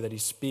Elihu that he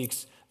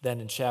speaks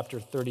then in chapter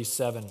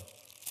 37.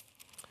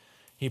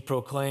 He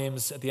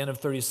proclaims at the end of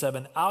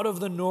 37, out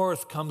of the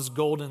north comes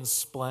golden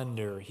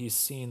splendor. He's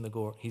seen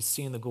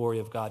the glory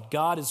of God.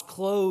 God is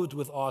clothed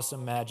with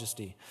awesome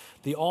majesty.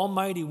 The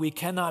Almighty, we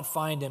cannot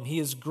find him. He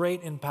is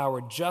great in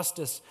power,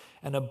 justice,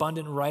 and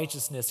abundant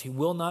righteousness. He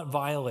will not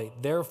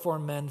violate. Therefore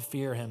men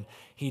fear him.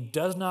 He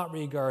does not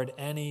regard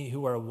any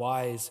who are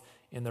wise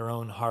in their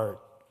own heart.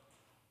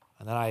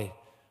 And then if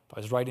I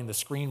was writing the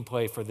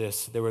screenplay for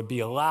this, there would be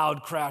a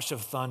loud crash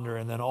of thunder,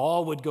 and then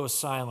all would go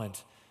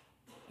silent.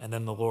 And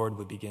then the Lord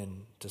would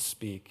begin to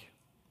speak.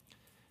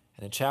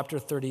 And in chapter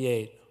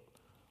 38,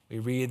 we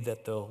read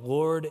that the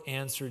Lord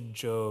answered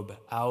Job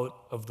out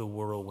of the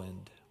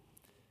whirlwind.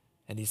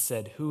 And he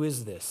said, who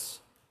is this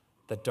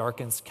that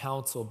darkens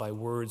counsel by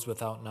words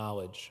without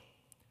knowledge?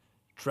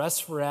 Dress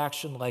for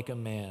action like a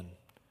man.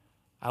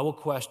 I will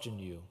question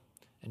you,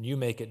 and you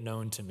make it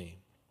known to me.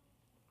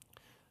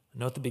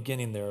 Note the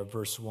beginning there of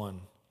verse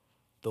 1.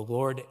 The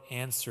Lord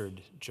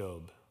answered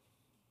Job.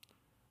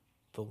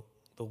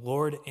 The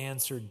Lord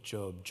answered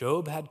Job.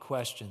 Job had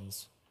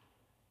questions,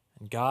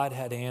 and God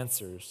had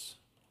answers.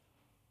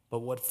 But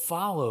what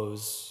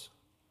follows,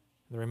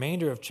 the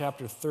remainder of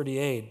chapter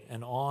 38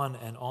 and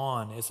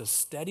on, is a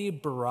steady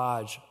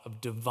barrage of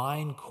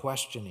divine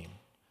questioning.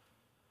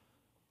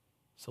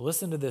 So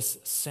listen to this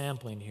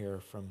sampling here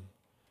from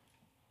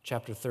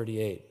chapter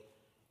 38.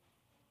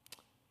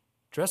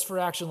 Dress for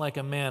action like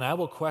a man. I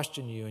will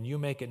question you, and you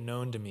make it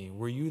known to me.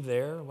 Were you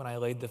there when I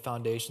laid the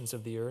foundations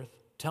of the earth?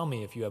 Tell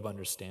me if you have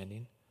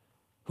understanding.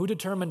 Who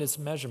determined its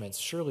measurements?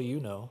 Surely you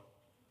know.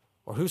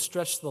 Or who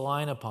stretched the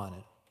line upon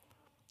it?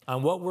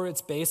 On what were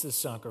its bases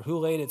sunk? Or who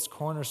laid its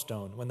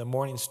cornerstone when the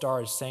morning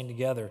stars sang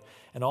together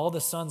and all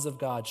the sons of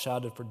God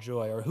shouted for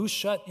joy? Or who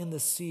shut in the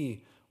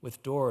sea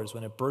with doors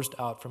when it burst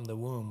out from the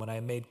womb, when I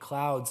made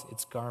clouds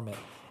its garment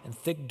and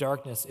thick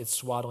darkness its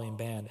swaddling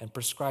band, and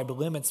prescribed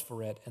limits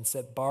for it and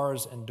set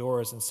bars and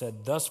doors and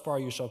said, thus far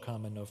you shall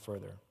come and no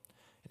further.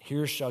 And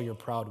here shall your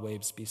proud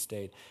waves be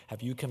stayed.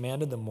 Have you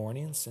commanded the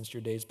morning since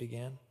your days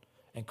began,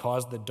 and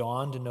caused the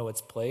dawn to know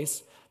its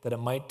place, that it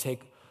might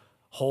take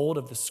hold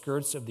of the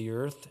skirts of the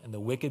earth and the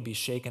wicked be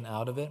shaken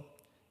out of it?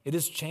 It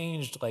is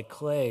changed like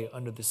clay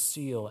under the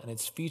seal, and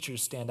its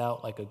features stand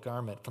out like a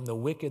garment. From the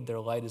wicked their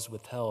light is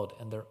withheld,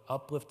 and their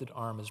uplifted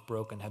arm is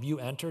broken. Have you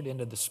entered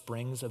into the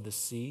springs of the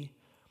sea,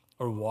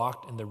 or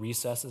walked in the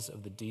recesses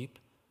of the deep?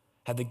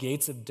 Have the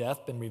gates of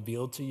death been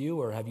revealed to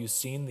you, or have you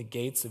seen the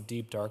gates of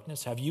deep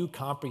darkness? Have you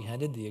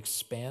comprehended the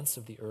expanse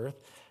of the earth?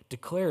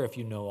 Declare if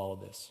you know all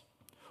this.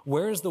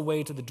 Where is the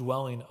way to the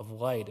dwelling of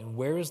light, and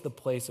where is the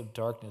place of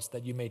darkness,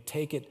 that you may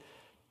take it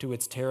to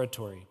its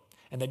territory,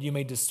 and that you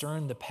may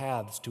discern the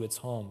paths to its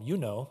home? You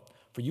know,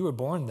 for you were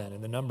born then,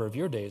 and the number of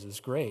your days is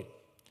great.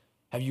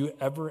 Have you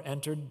ever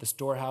entered the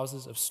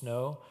storehouses of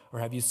snow, or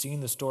have you seen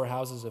the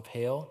storehouses of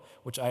hail,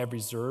 which I have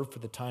reserved for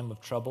the time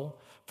of trouble,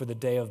 for the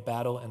day of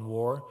battle and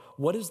war?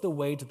 What is the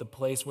way to the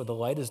place where the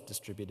light is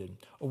distributed,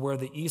 or where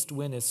the east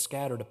wind is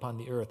scattered upon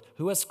the earth?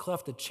 Who has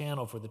cleft a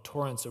channel for the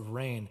torrents of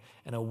rain,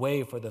 and a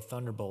way for the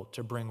thunderbolt,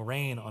 to bring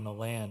rain on a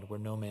land where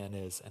no man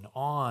is? And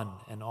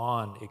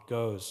on it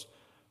goes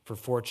for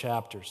 4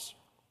 chapters.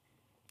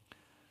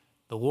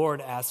 The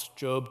Lord asked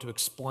Job to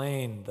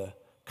explain the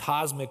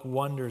cosmic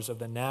wonders of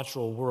the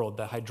natural world,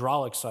 the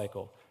hydraulic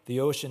cycle, the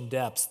ocean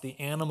depths, the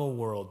animal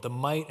world, the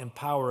might and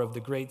power of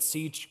the great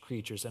sea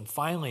creatures. And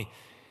finally,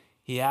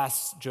 he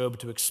asks Job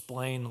to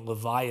explain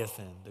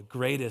Leviathan, the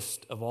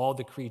greatest of all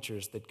the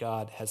creatures that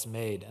God has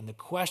made. And the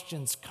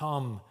questions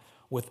come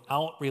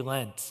without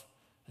relent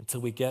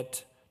until we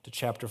get to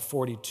chapter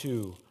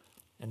 42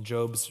 and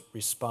Job's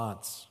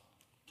response.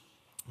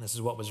 And this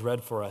is what was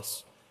read for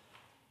us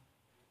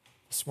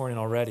this morning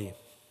already.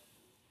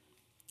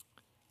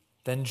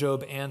 Then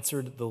Job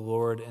answered the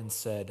Lord and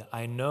said,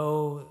 I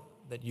know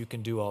that you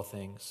can do all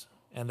things,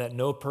 and that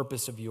no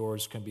purpose of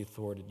yours can be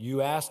thwarted.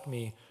 You asked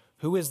me,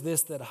 who is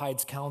this that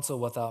hides counsel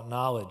without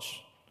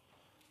knowledge?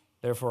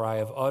 Therefore I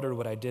have uttered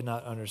what I did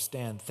not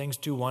understand, things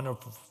too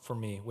wonderful for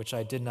me, which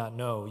I did not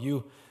know.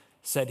 You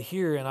said,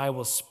 hear, and I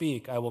will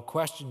speak. I will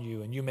question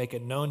you, and you make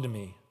it known to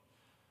me.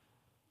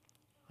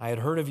 I had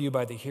heard of you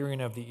by the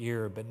hearing of the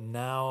ear, but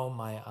now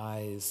my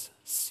eyes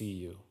see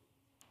you.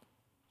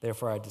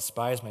 Therefore I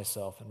despise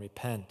myself and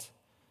repent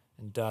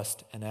in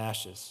dust and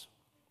ashes.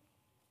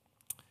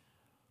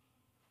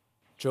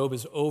 Job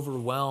is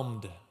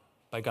overwhelmed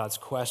by God's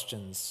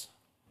questions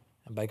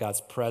and by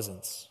God's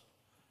presence.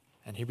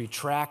 And he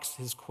retracts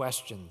his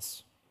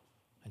questions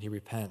and he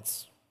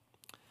repents.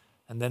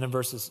 And then in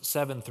verses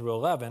 7 through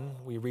 11,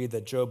 we read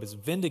that Job is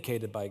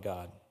vindicated by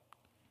God.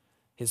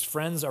 His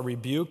friends are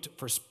rebuked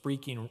for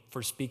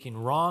speaking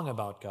wrong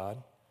about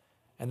God.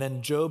 And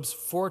then Job's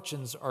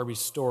fortunes are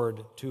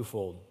restored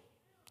twofold.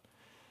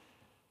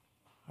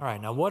 All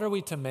right, now what are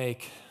we to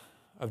make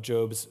of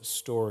Job's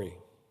story?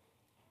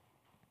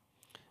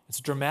 It's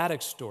a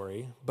dramatic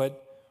story,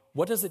 but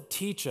what does it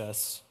teach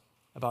us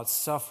about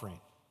suffering?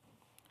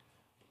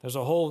 There's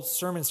a whole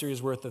sermon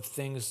series worth of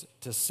things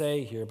to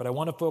say here, but I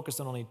want to focus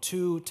on only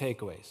two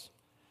takeaways.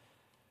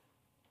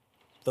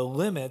 The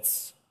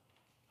limits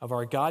of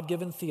our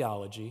God-given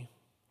theology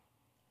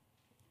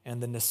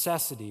and the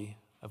necessity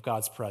of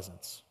God's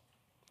presence.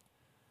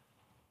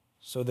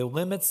 So the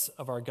limits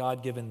of our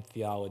God-given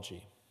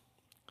theology.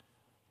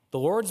 The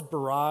Lord's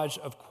barrage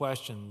of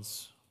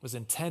questions was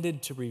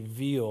intended to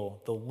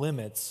reveal the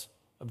limits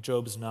of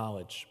Job's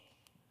knowledge.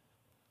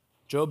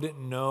 Job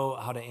didn't know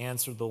how to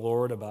answer the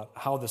Lord about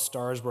how the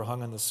stars were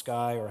hung in the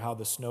sky or how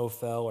the snow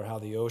fell or how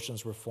the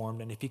oceans were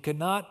formed. And if he could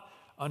not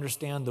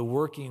understand the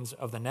workings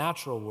of the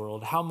natural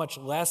world, how much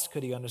less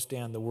could he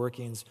understand the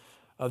workings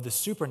of the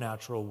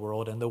supernatural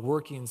world and the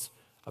workings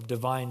of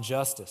divine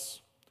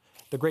justice?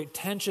 The great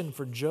tension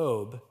for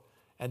Job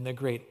and the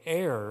great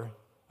error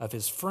of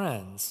his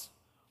friends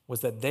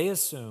was that they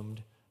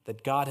assumed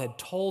that God had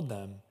told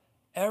them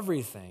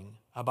everything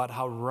about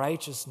how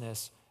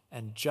righteousness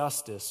and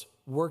justice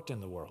worked in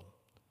the world.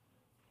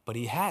 But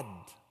he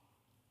hadn't.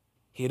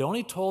 He had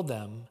only told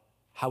them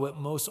how it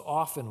most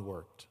often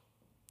worked,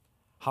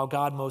 how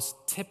God most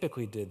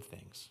typically did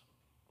things.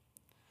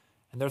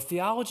 And their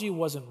theology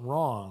wasn't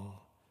wrong,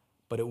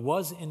 but it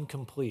was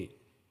incomplete.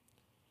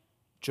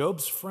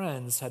 Job's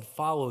friends had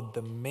followed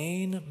the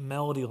main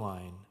melody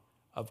line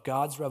of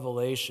God's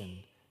revelation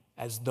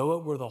as though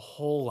it were the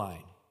whole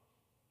line.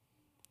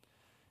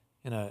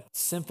 In a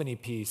symphony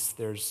piece,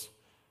 there's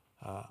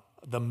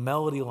the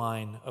melody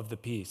line of the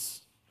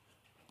piece.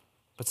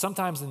 But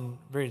sometimes in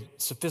very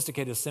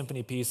sophisticated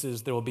symphony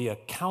pieces, there will be a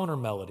counter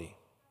melody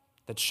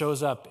that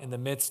shows up in the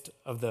midst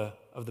of the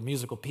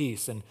musical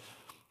piece. And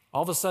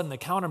all of a sudden, the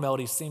counter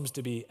melody seems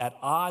to be at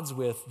odds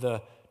with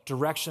the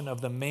direction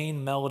of the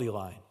main melody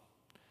line.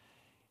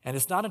 And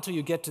it's not until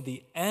you get to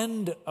the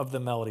end of the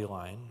melody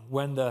line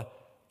when the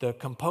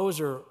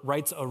composer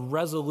writes a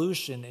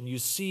resolution and you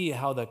see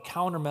how the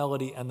counter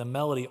melody and the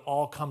melody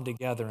all come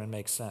together and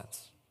make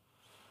sense.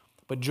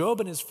 But Job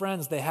and his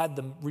friends, they had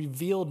the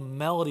revealed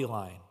melody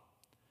line.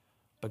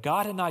 But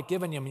God had not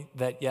given him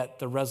that yet,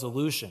 the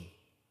resolution.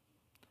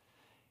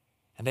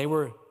 And they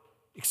were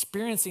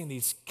experiencing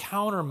these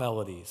counter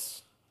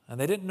melodies, and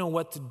they didn't know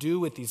what to do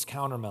with these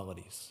counter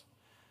melodies.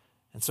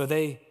 And so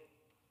they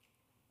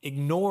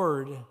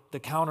ignored the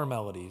counter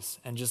melodies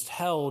and just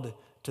held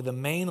to the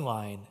main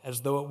line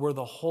as though it were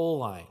the whole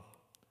line.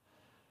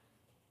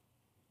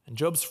 And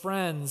Job's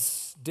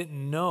friends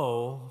didn't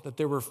know that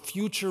there were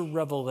future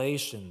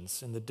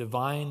revelations in the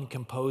divine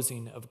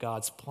composing of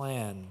God's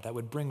plan that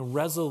would bring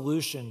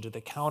resolution to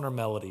the counter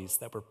melodies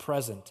that were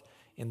present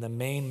in the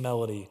main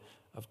melody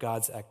of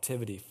God's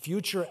activity.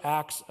 Future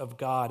acts of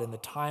God in the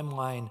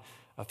timeline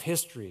of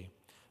history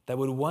that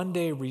would one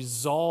day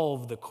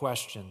resolve the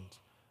question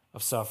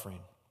of suffering.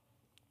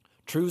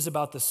 Truths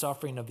about the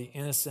suffering of the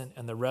innocent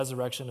and the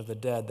resurrection of the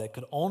dead that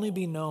could only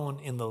be known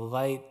in the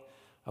light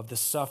of the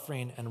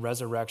suffering and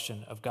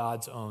resurrection of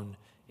God's own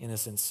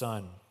innocent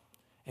Son.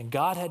 And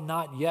God had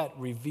not yet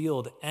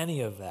revealed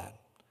any of that.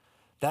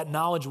 That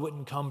knowledge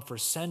wouldn't come for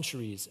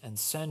centuries and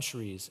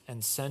centuries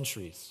and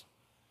centuries,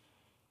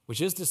 which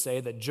is to say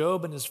that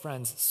Job and his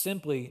friends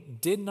simply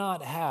did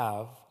not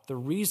have the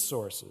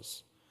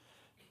resources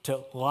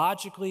to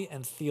logically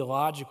and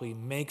theologically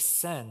make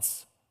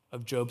sense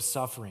of Job's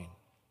suffering.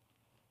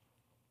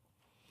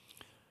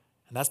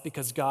 And that's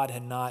because God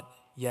had not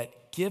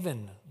yet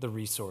given the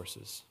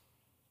resources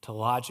to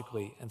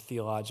logically and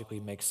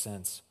theologically make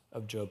sense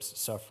of Job's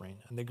suffering.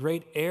 And the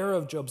great error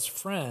of Job's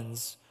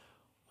friends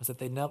was that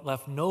they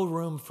left no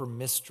room for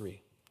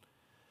mystery.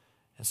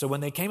 And so when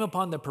they came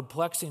upon the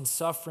perplexing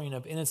suffering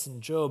of innocent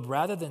Job,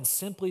 rather than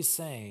simply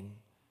saying,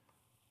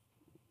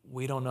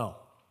 "We don't know.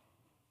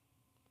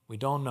 We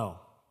don't know.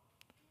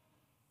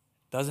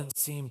 Doesn't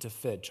seem to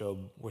fit,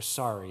 Job. We're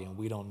sorry and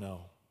we don't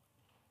know."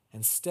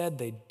 Instead,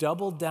 they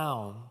doubled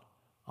down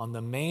on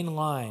the main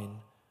line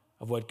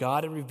of what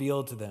God had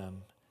revealed to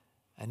them,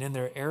 and in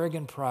their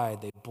arrogant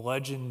pride, they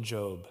bludgeoned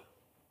Job.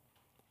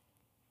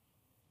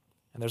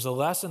 And there's a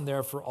lesson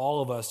there for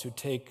all of us who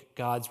take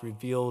God's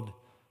revealed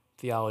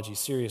theology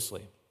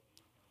seriously.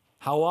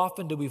 How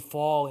often do we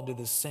fall into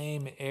the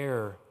same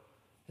error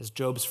as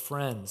Job's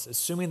friends,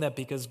 assuming that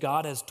because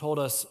God has told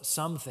us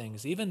some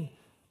things, even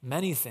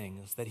many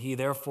things, that he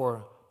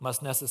therefore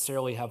must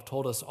necessarily have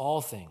told us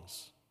all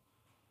things?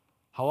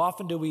 How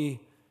often do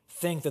we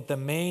think that the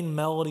main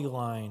melody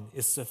line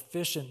is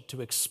sufficient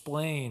to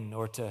explain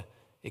or to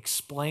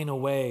explain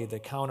away the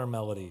counter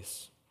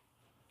melodies?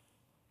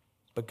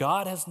 But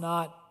God has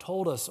not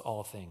told us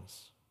all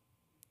things.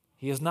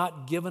 He has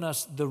not given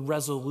us the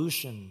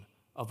resolution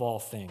of all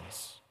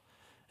things.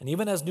 And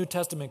even as New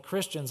Testament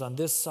Christians on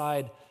this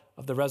side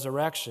of the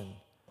resurrection,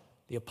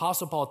 the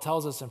Apostle Paul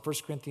tells us in 1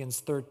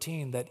 Corinthians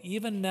 13 that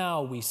even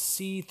now we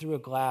see through a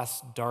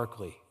glass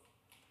darkly,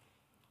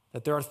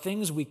 that there are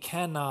things we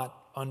cannot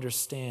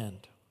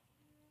understand,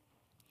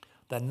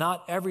 that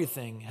not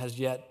everything has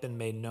yet been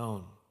made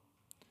known.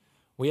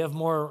 We have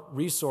more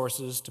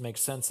resources to make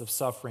sense of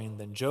suffering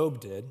than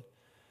Job did,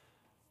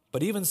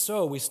 but even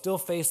so, we still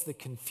face the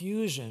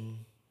confusion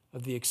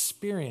of the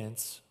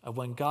experience of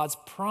when God's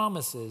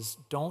promises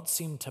don't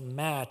seem to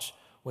match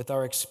with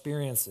our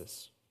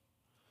experiences.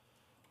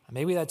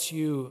 Maybe that's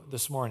you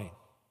this morning.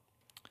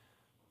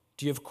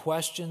 Do you have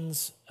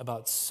questions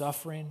about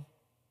suffering?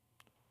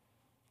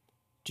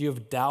 Do you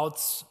have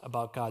doubts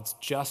about God's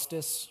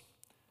justice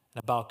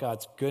and about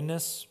God's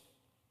goodness?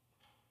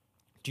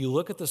 Do you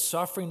look at the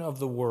suffering of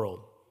the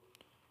world,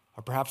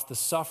 or perhaps the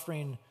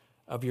suffering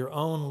of your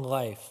own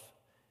life,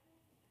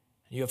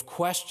 and you have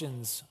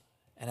questions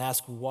and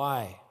ask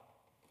why?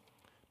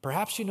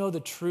 Perhaps you know the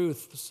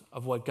truths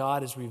of what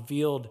God has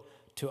revealed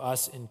to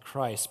us in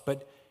Christ,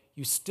 but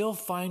you still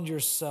find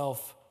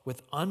yourself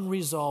with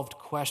unresolved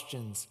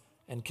questions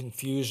and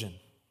confusion.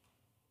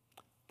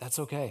 That's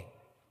okay.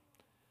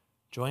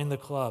 Join the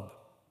club.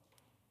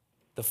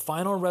 The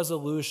final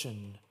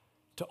resolution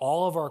to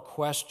all of our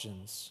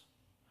questions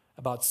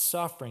about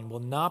suffering will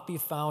not be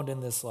found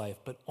in this life,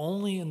 but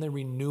only in the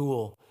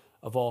renewal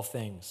of all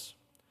things.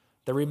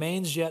 There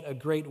remains yet a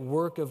great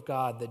work of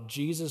God that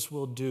Jesus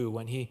will do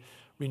when he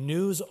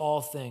renews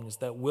all things,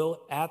 that will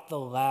at the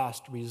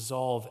last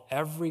resolve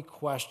every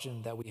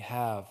question that we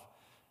have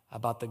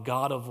about the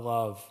God of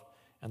love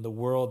and the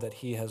world that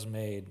he has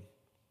made.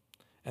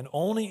 And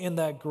only in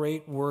that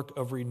great work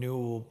of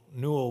renewal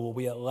will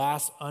we at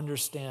last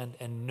understand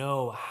and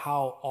know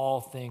how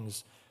all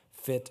things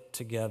fit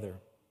together.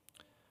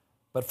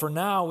 But for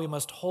now, we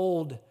must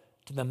hold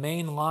to the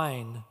main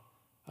line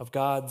of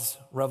God's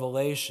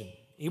revelation,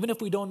 even if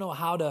we don't know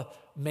how to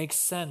make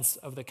sense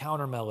of the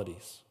counter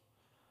melodies.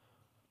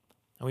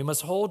 And we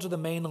must hold to the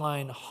main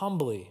line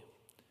humbly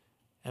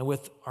and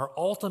with our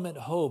ultimate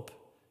hope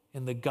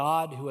in the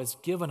God who has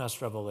given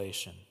us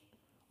revelation,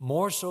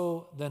 more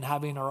so than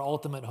having our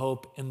ultimate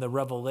hope in the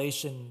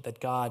revelation that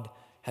God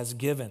has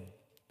given.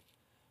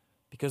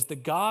 Because the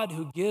God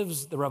who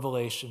gives the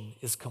revelation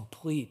is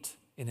complete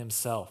in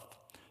himself,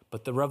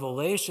 but the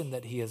revelation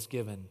that he has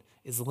given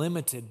is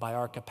limited by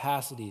our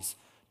capacities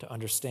to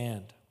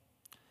understand.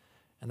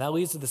 And that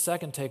leads to the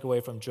second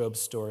takeaway from Job's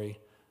story,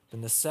 the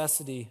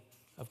necessity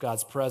of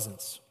God's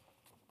presence.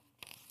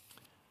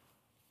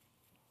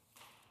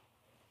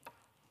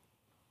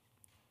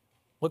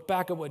 Look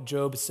back at what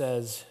Job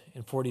says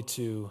in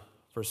 42,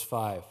 verse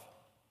 5.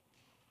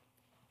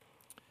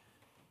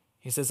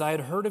 He says, I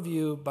had heard of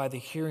you by the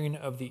hearing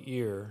of the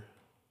ear,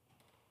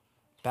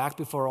 back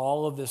before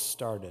all of this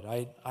started.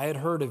 I had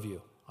heard of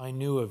you. I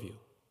knew of you.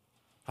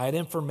 I had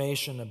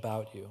information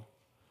about you.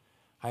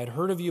 I had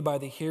heard of you by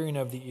the hearing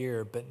of the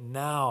ear, but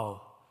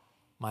now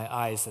my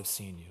eyes have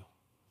seen you.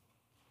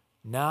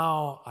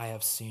 Now I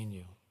have seen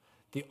you.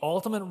 The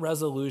ultimate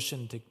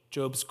resolution to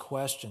Job's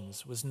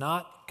questions was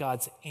not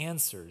God's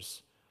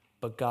answers,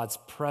 but God's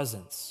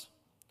presence.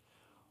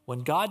 When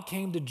God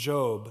came to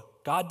Job,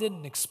 God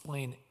didn't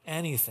explain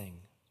anything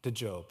to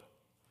Job.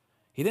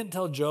 He didn't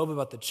tell Job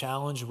about the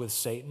challenge with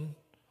Satan.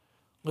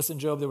 Listen,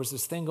 Job, there was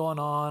this thing going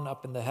on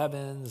up in the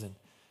heavens, and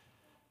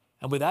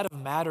would that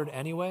have mattered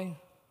anyway?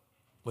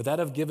 Would that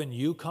have given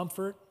you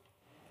comfort?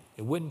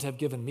 It wouldn't have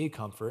given me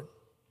comfort.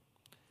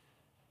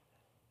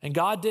 And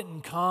God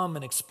didn't come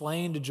and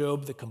explain to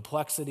Job the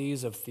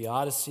complexities of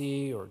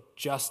theodicy or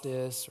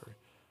justice or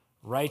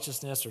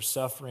righteousness or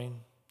suffering.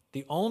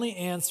 The only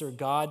answer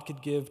God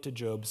could give to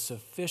Job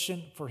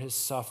sufficient for his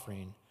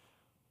suffering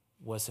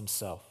was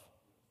himself.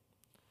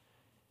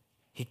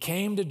 He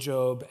came to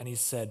Job and he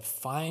said,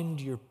 find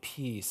your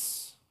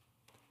peace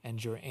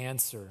and your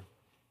answer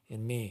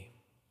in me.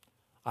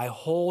 I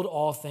hold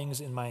all things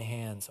in my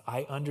hands.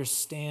 I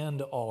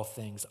understand all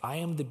things. I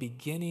am the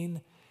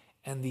beginning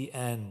and the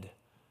end,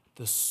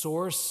 the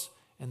source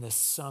and the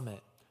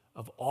summit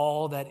of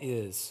all that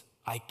is.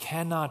 I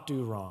cannot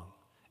do wrong,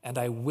 and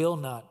I will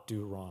not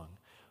do wrong,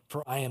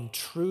 for I am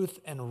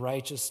truth and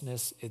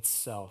righteousness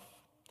itself.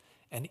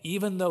 And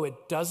even though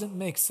it doesn't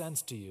make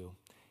sense to you,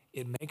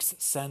 it makes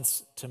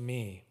sense to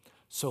me.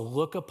 So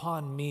look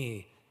upon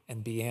me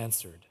and be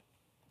answered.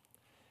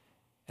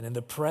 And in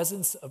the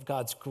presence of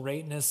God's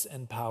greatness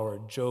and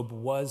power, Job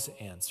was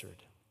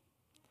answered.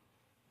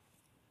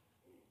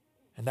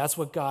 And that's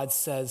what God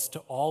says to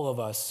all of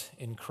us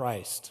in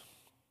Christ.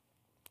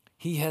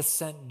 He has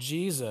sent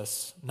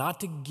Jesus not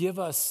to give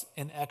us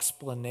an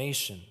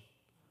explanation,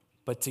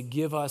 but to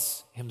give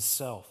us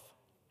himself.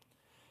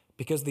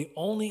 Because the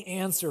only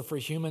answer for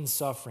human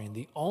suffering,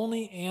 the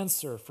only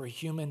answer for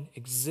human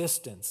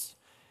existence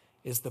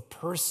is the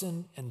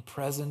person and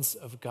presence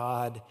of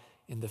God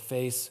in the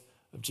face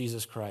of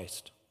Jesus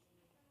Christ.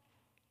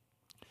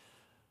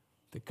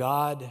 The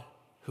God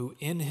who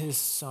in his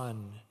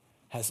Son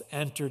has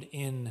entered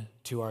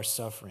into our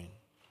suffering.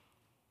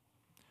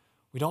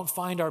 We don't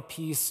find our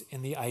peace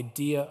in the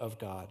idea of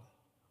God.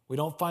 We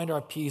don't find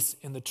our peace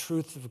in the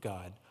truth of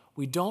God.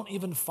 We don't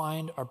even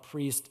find our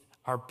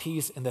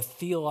peace in the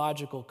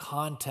theological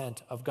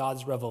content of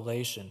God's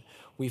revelation.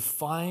 We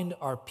find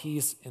our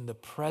peace in the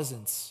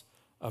presence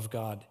of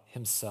God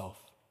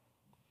himself.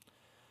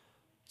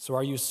 So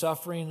are you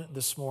suffering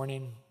this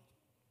morning?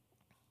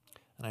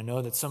 And I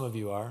know that some of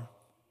you are.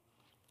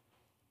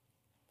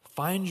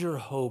 Find your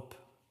hope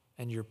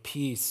and your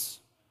peace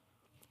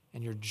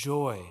and your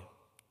joy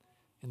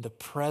in the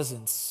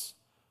presence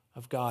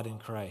of God in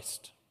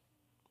Christ.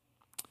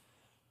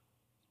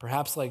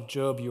 Perhaps like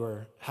Job, you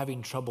are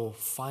having trouble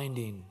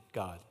finding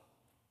God.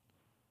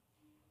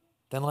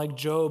 Then like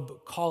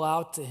Job, call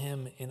out to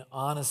him in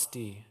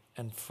honesty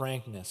and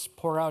frankness.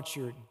 Pour out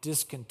your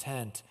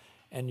discontent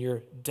and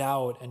your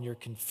doubt and your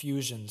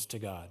confusions to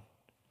God.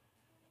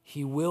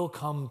 He will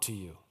come to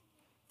you,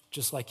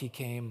 just like he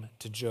came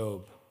to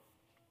Job.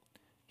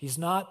 He's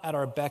not at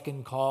our beck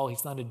and call.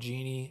 He's not a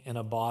genie in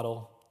a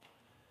bottle.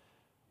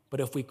 But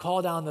if we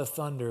call down the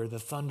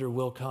thunder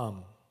will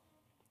come.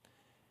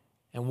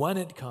 And when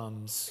it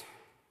comes,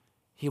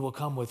 he will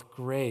come with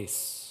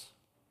grace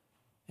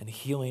and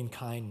healing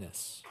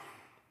kindness.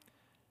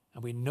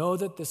 And we know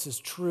that this is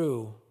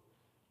true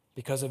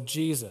because of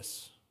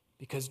Jesus,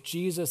 because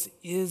Jesus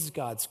is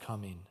God's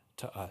coming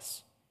to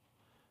us.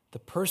 The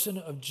person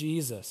of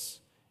Jesus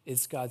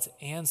is God's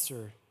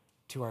answer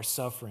to our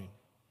suffering.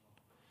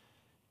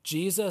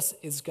 Jesus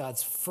is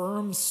God's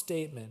firm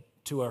statement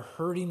to a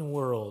hurting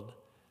world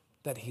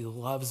that he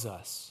loves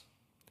us,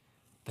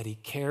 that he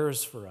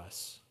cares for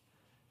us,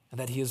 and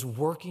that he is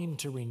working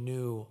to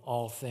renew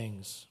all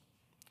things.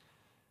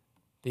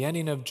 The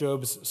ending of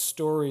Job's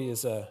story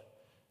is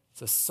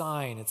it's a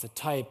sign, it's a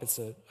type, it's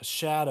a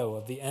shadow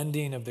of the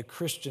ending of the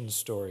Christian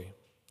story.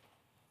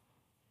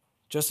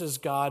 Just as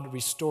God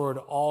restored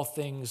all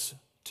things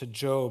to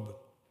Job,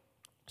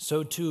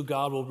 so too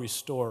God will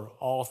restore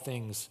all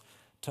things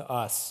to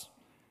us,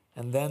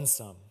 and then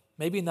some.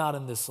 Maybe not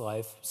in this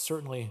life,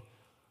 certainly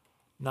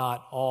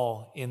not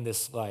all in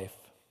this life.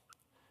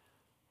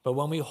 But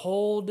when we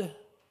hold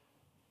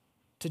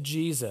to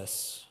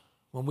Jesus,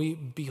 when we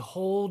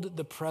behold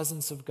the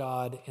presence of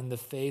God in the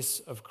face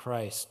of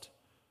Christ,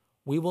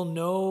 we will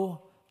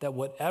know that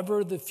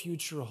whatever the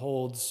future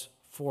holds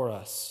for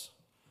us,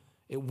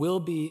 it will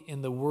be,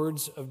 in the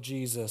words of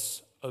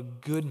Jesus, a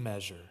good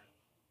measure,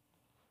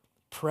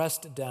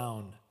 pressed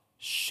down,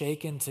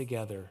 shaken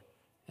together,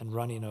 and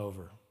running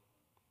over.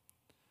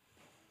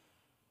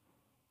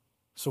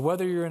 So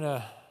whether you're in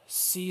a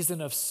season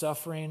of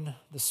suffering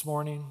this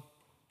morning,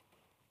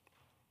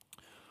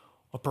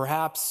 or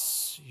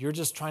perhaps you're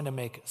just trying to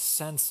make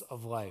sense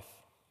of life,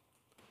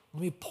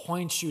 let me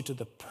point you to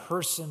the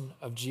person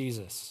of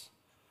Jesus,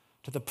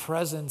 to the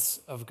presence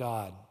of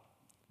God.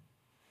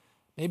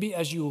 Maybe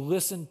as you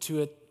listen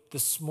to it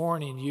this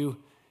morning,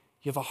 you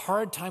have a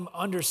hard time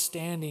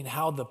understanding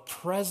how the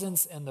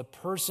presence and the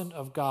person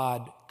of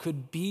God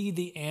could be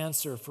the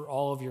answer for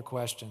all of your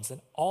questions.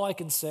 And all I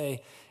can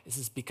say is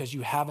it's because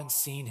you haven't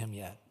seen him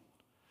yet.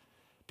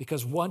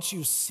 Because once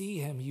you see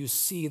him, you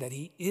see that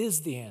he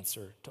is the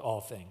answer to all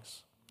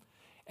things.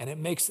 And it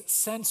makes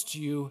sense to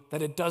you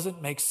that it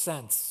doesn't make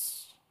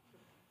sense.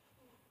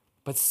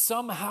 But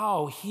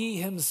somehow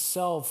he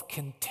himself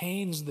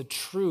contains the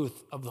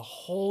truth of the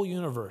whole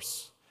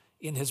universe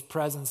in his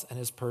presence and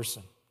his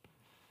person.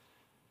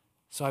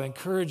 So I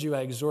encourage you,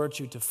 I exhort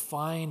you to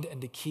find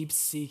and to keep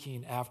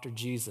seeking after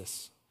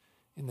Jesus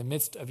in the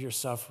midst of your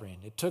suffering.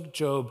 It took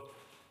Job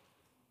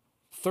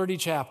 30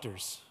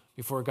 chapters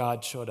before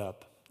God showed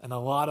up, and a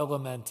lot of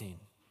lamenting.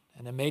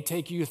 And it may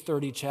take you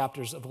 30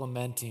 chapters of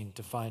lamenting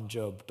to find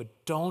Job,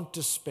 but don't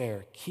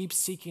despair. Keep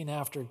seeking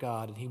after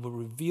God, and he will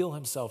reveal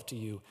himself to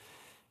you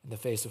in the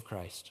face of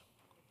Christ.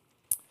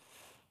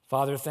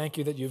 Father, thank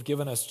you that you've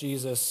given us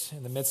Jesus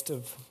in the midst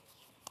of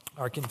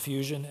our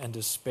confusion and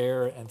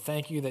despair, and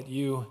thank you that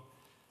you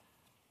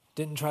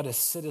didn't try to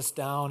sit us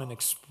down and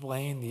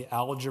explain the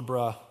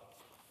algebra,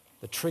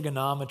 the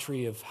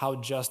trigonometry of how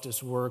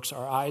justice works.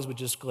 Our eyes would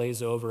just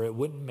glaze over. It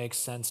wouldn't make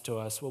sense to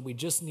us. What we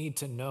just need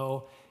to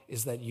know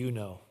is that you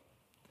know.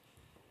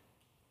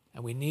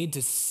 And we need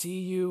to see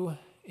you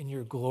in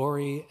your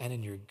glory and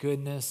in your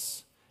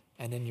goodness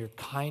and in your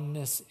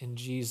kindness in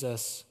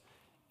Jesus,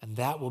 and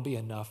that will be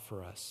enough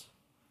for us.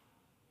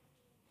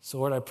 So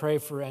Lord, I pray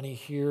for any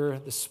here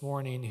this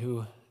morning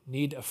who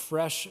need a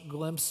fresh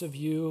glimpse of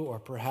you or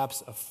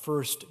perhaps a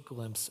first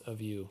glimpse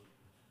of you.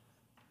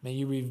 May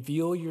you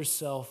reveal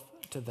yourself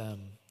to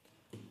them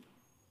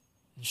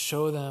and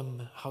show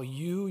them how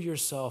you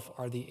yourself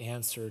are the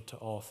answer to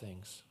all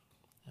things.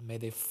 And may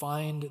they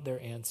find their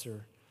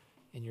answer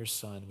in your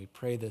Son. We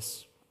pray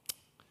this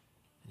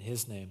in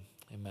his name.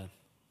 Amen.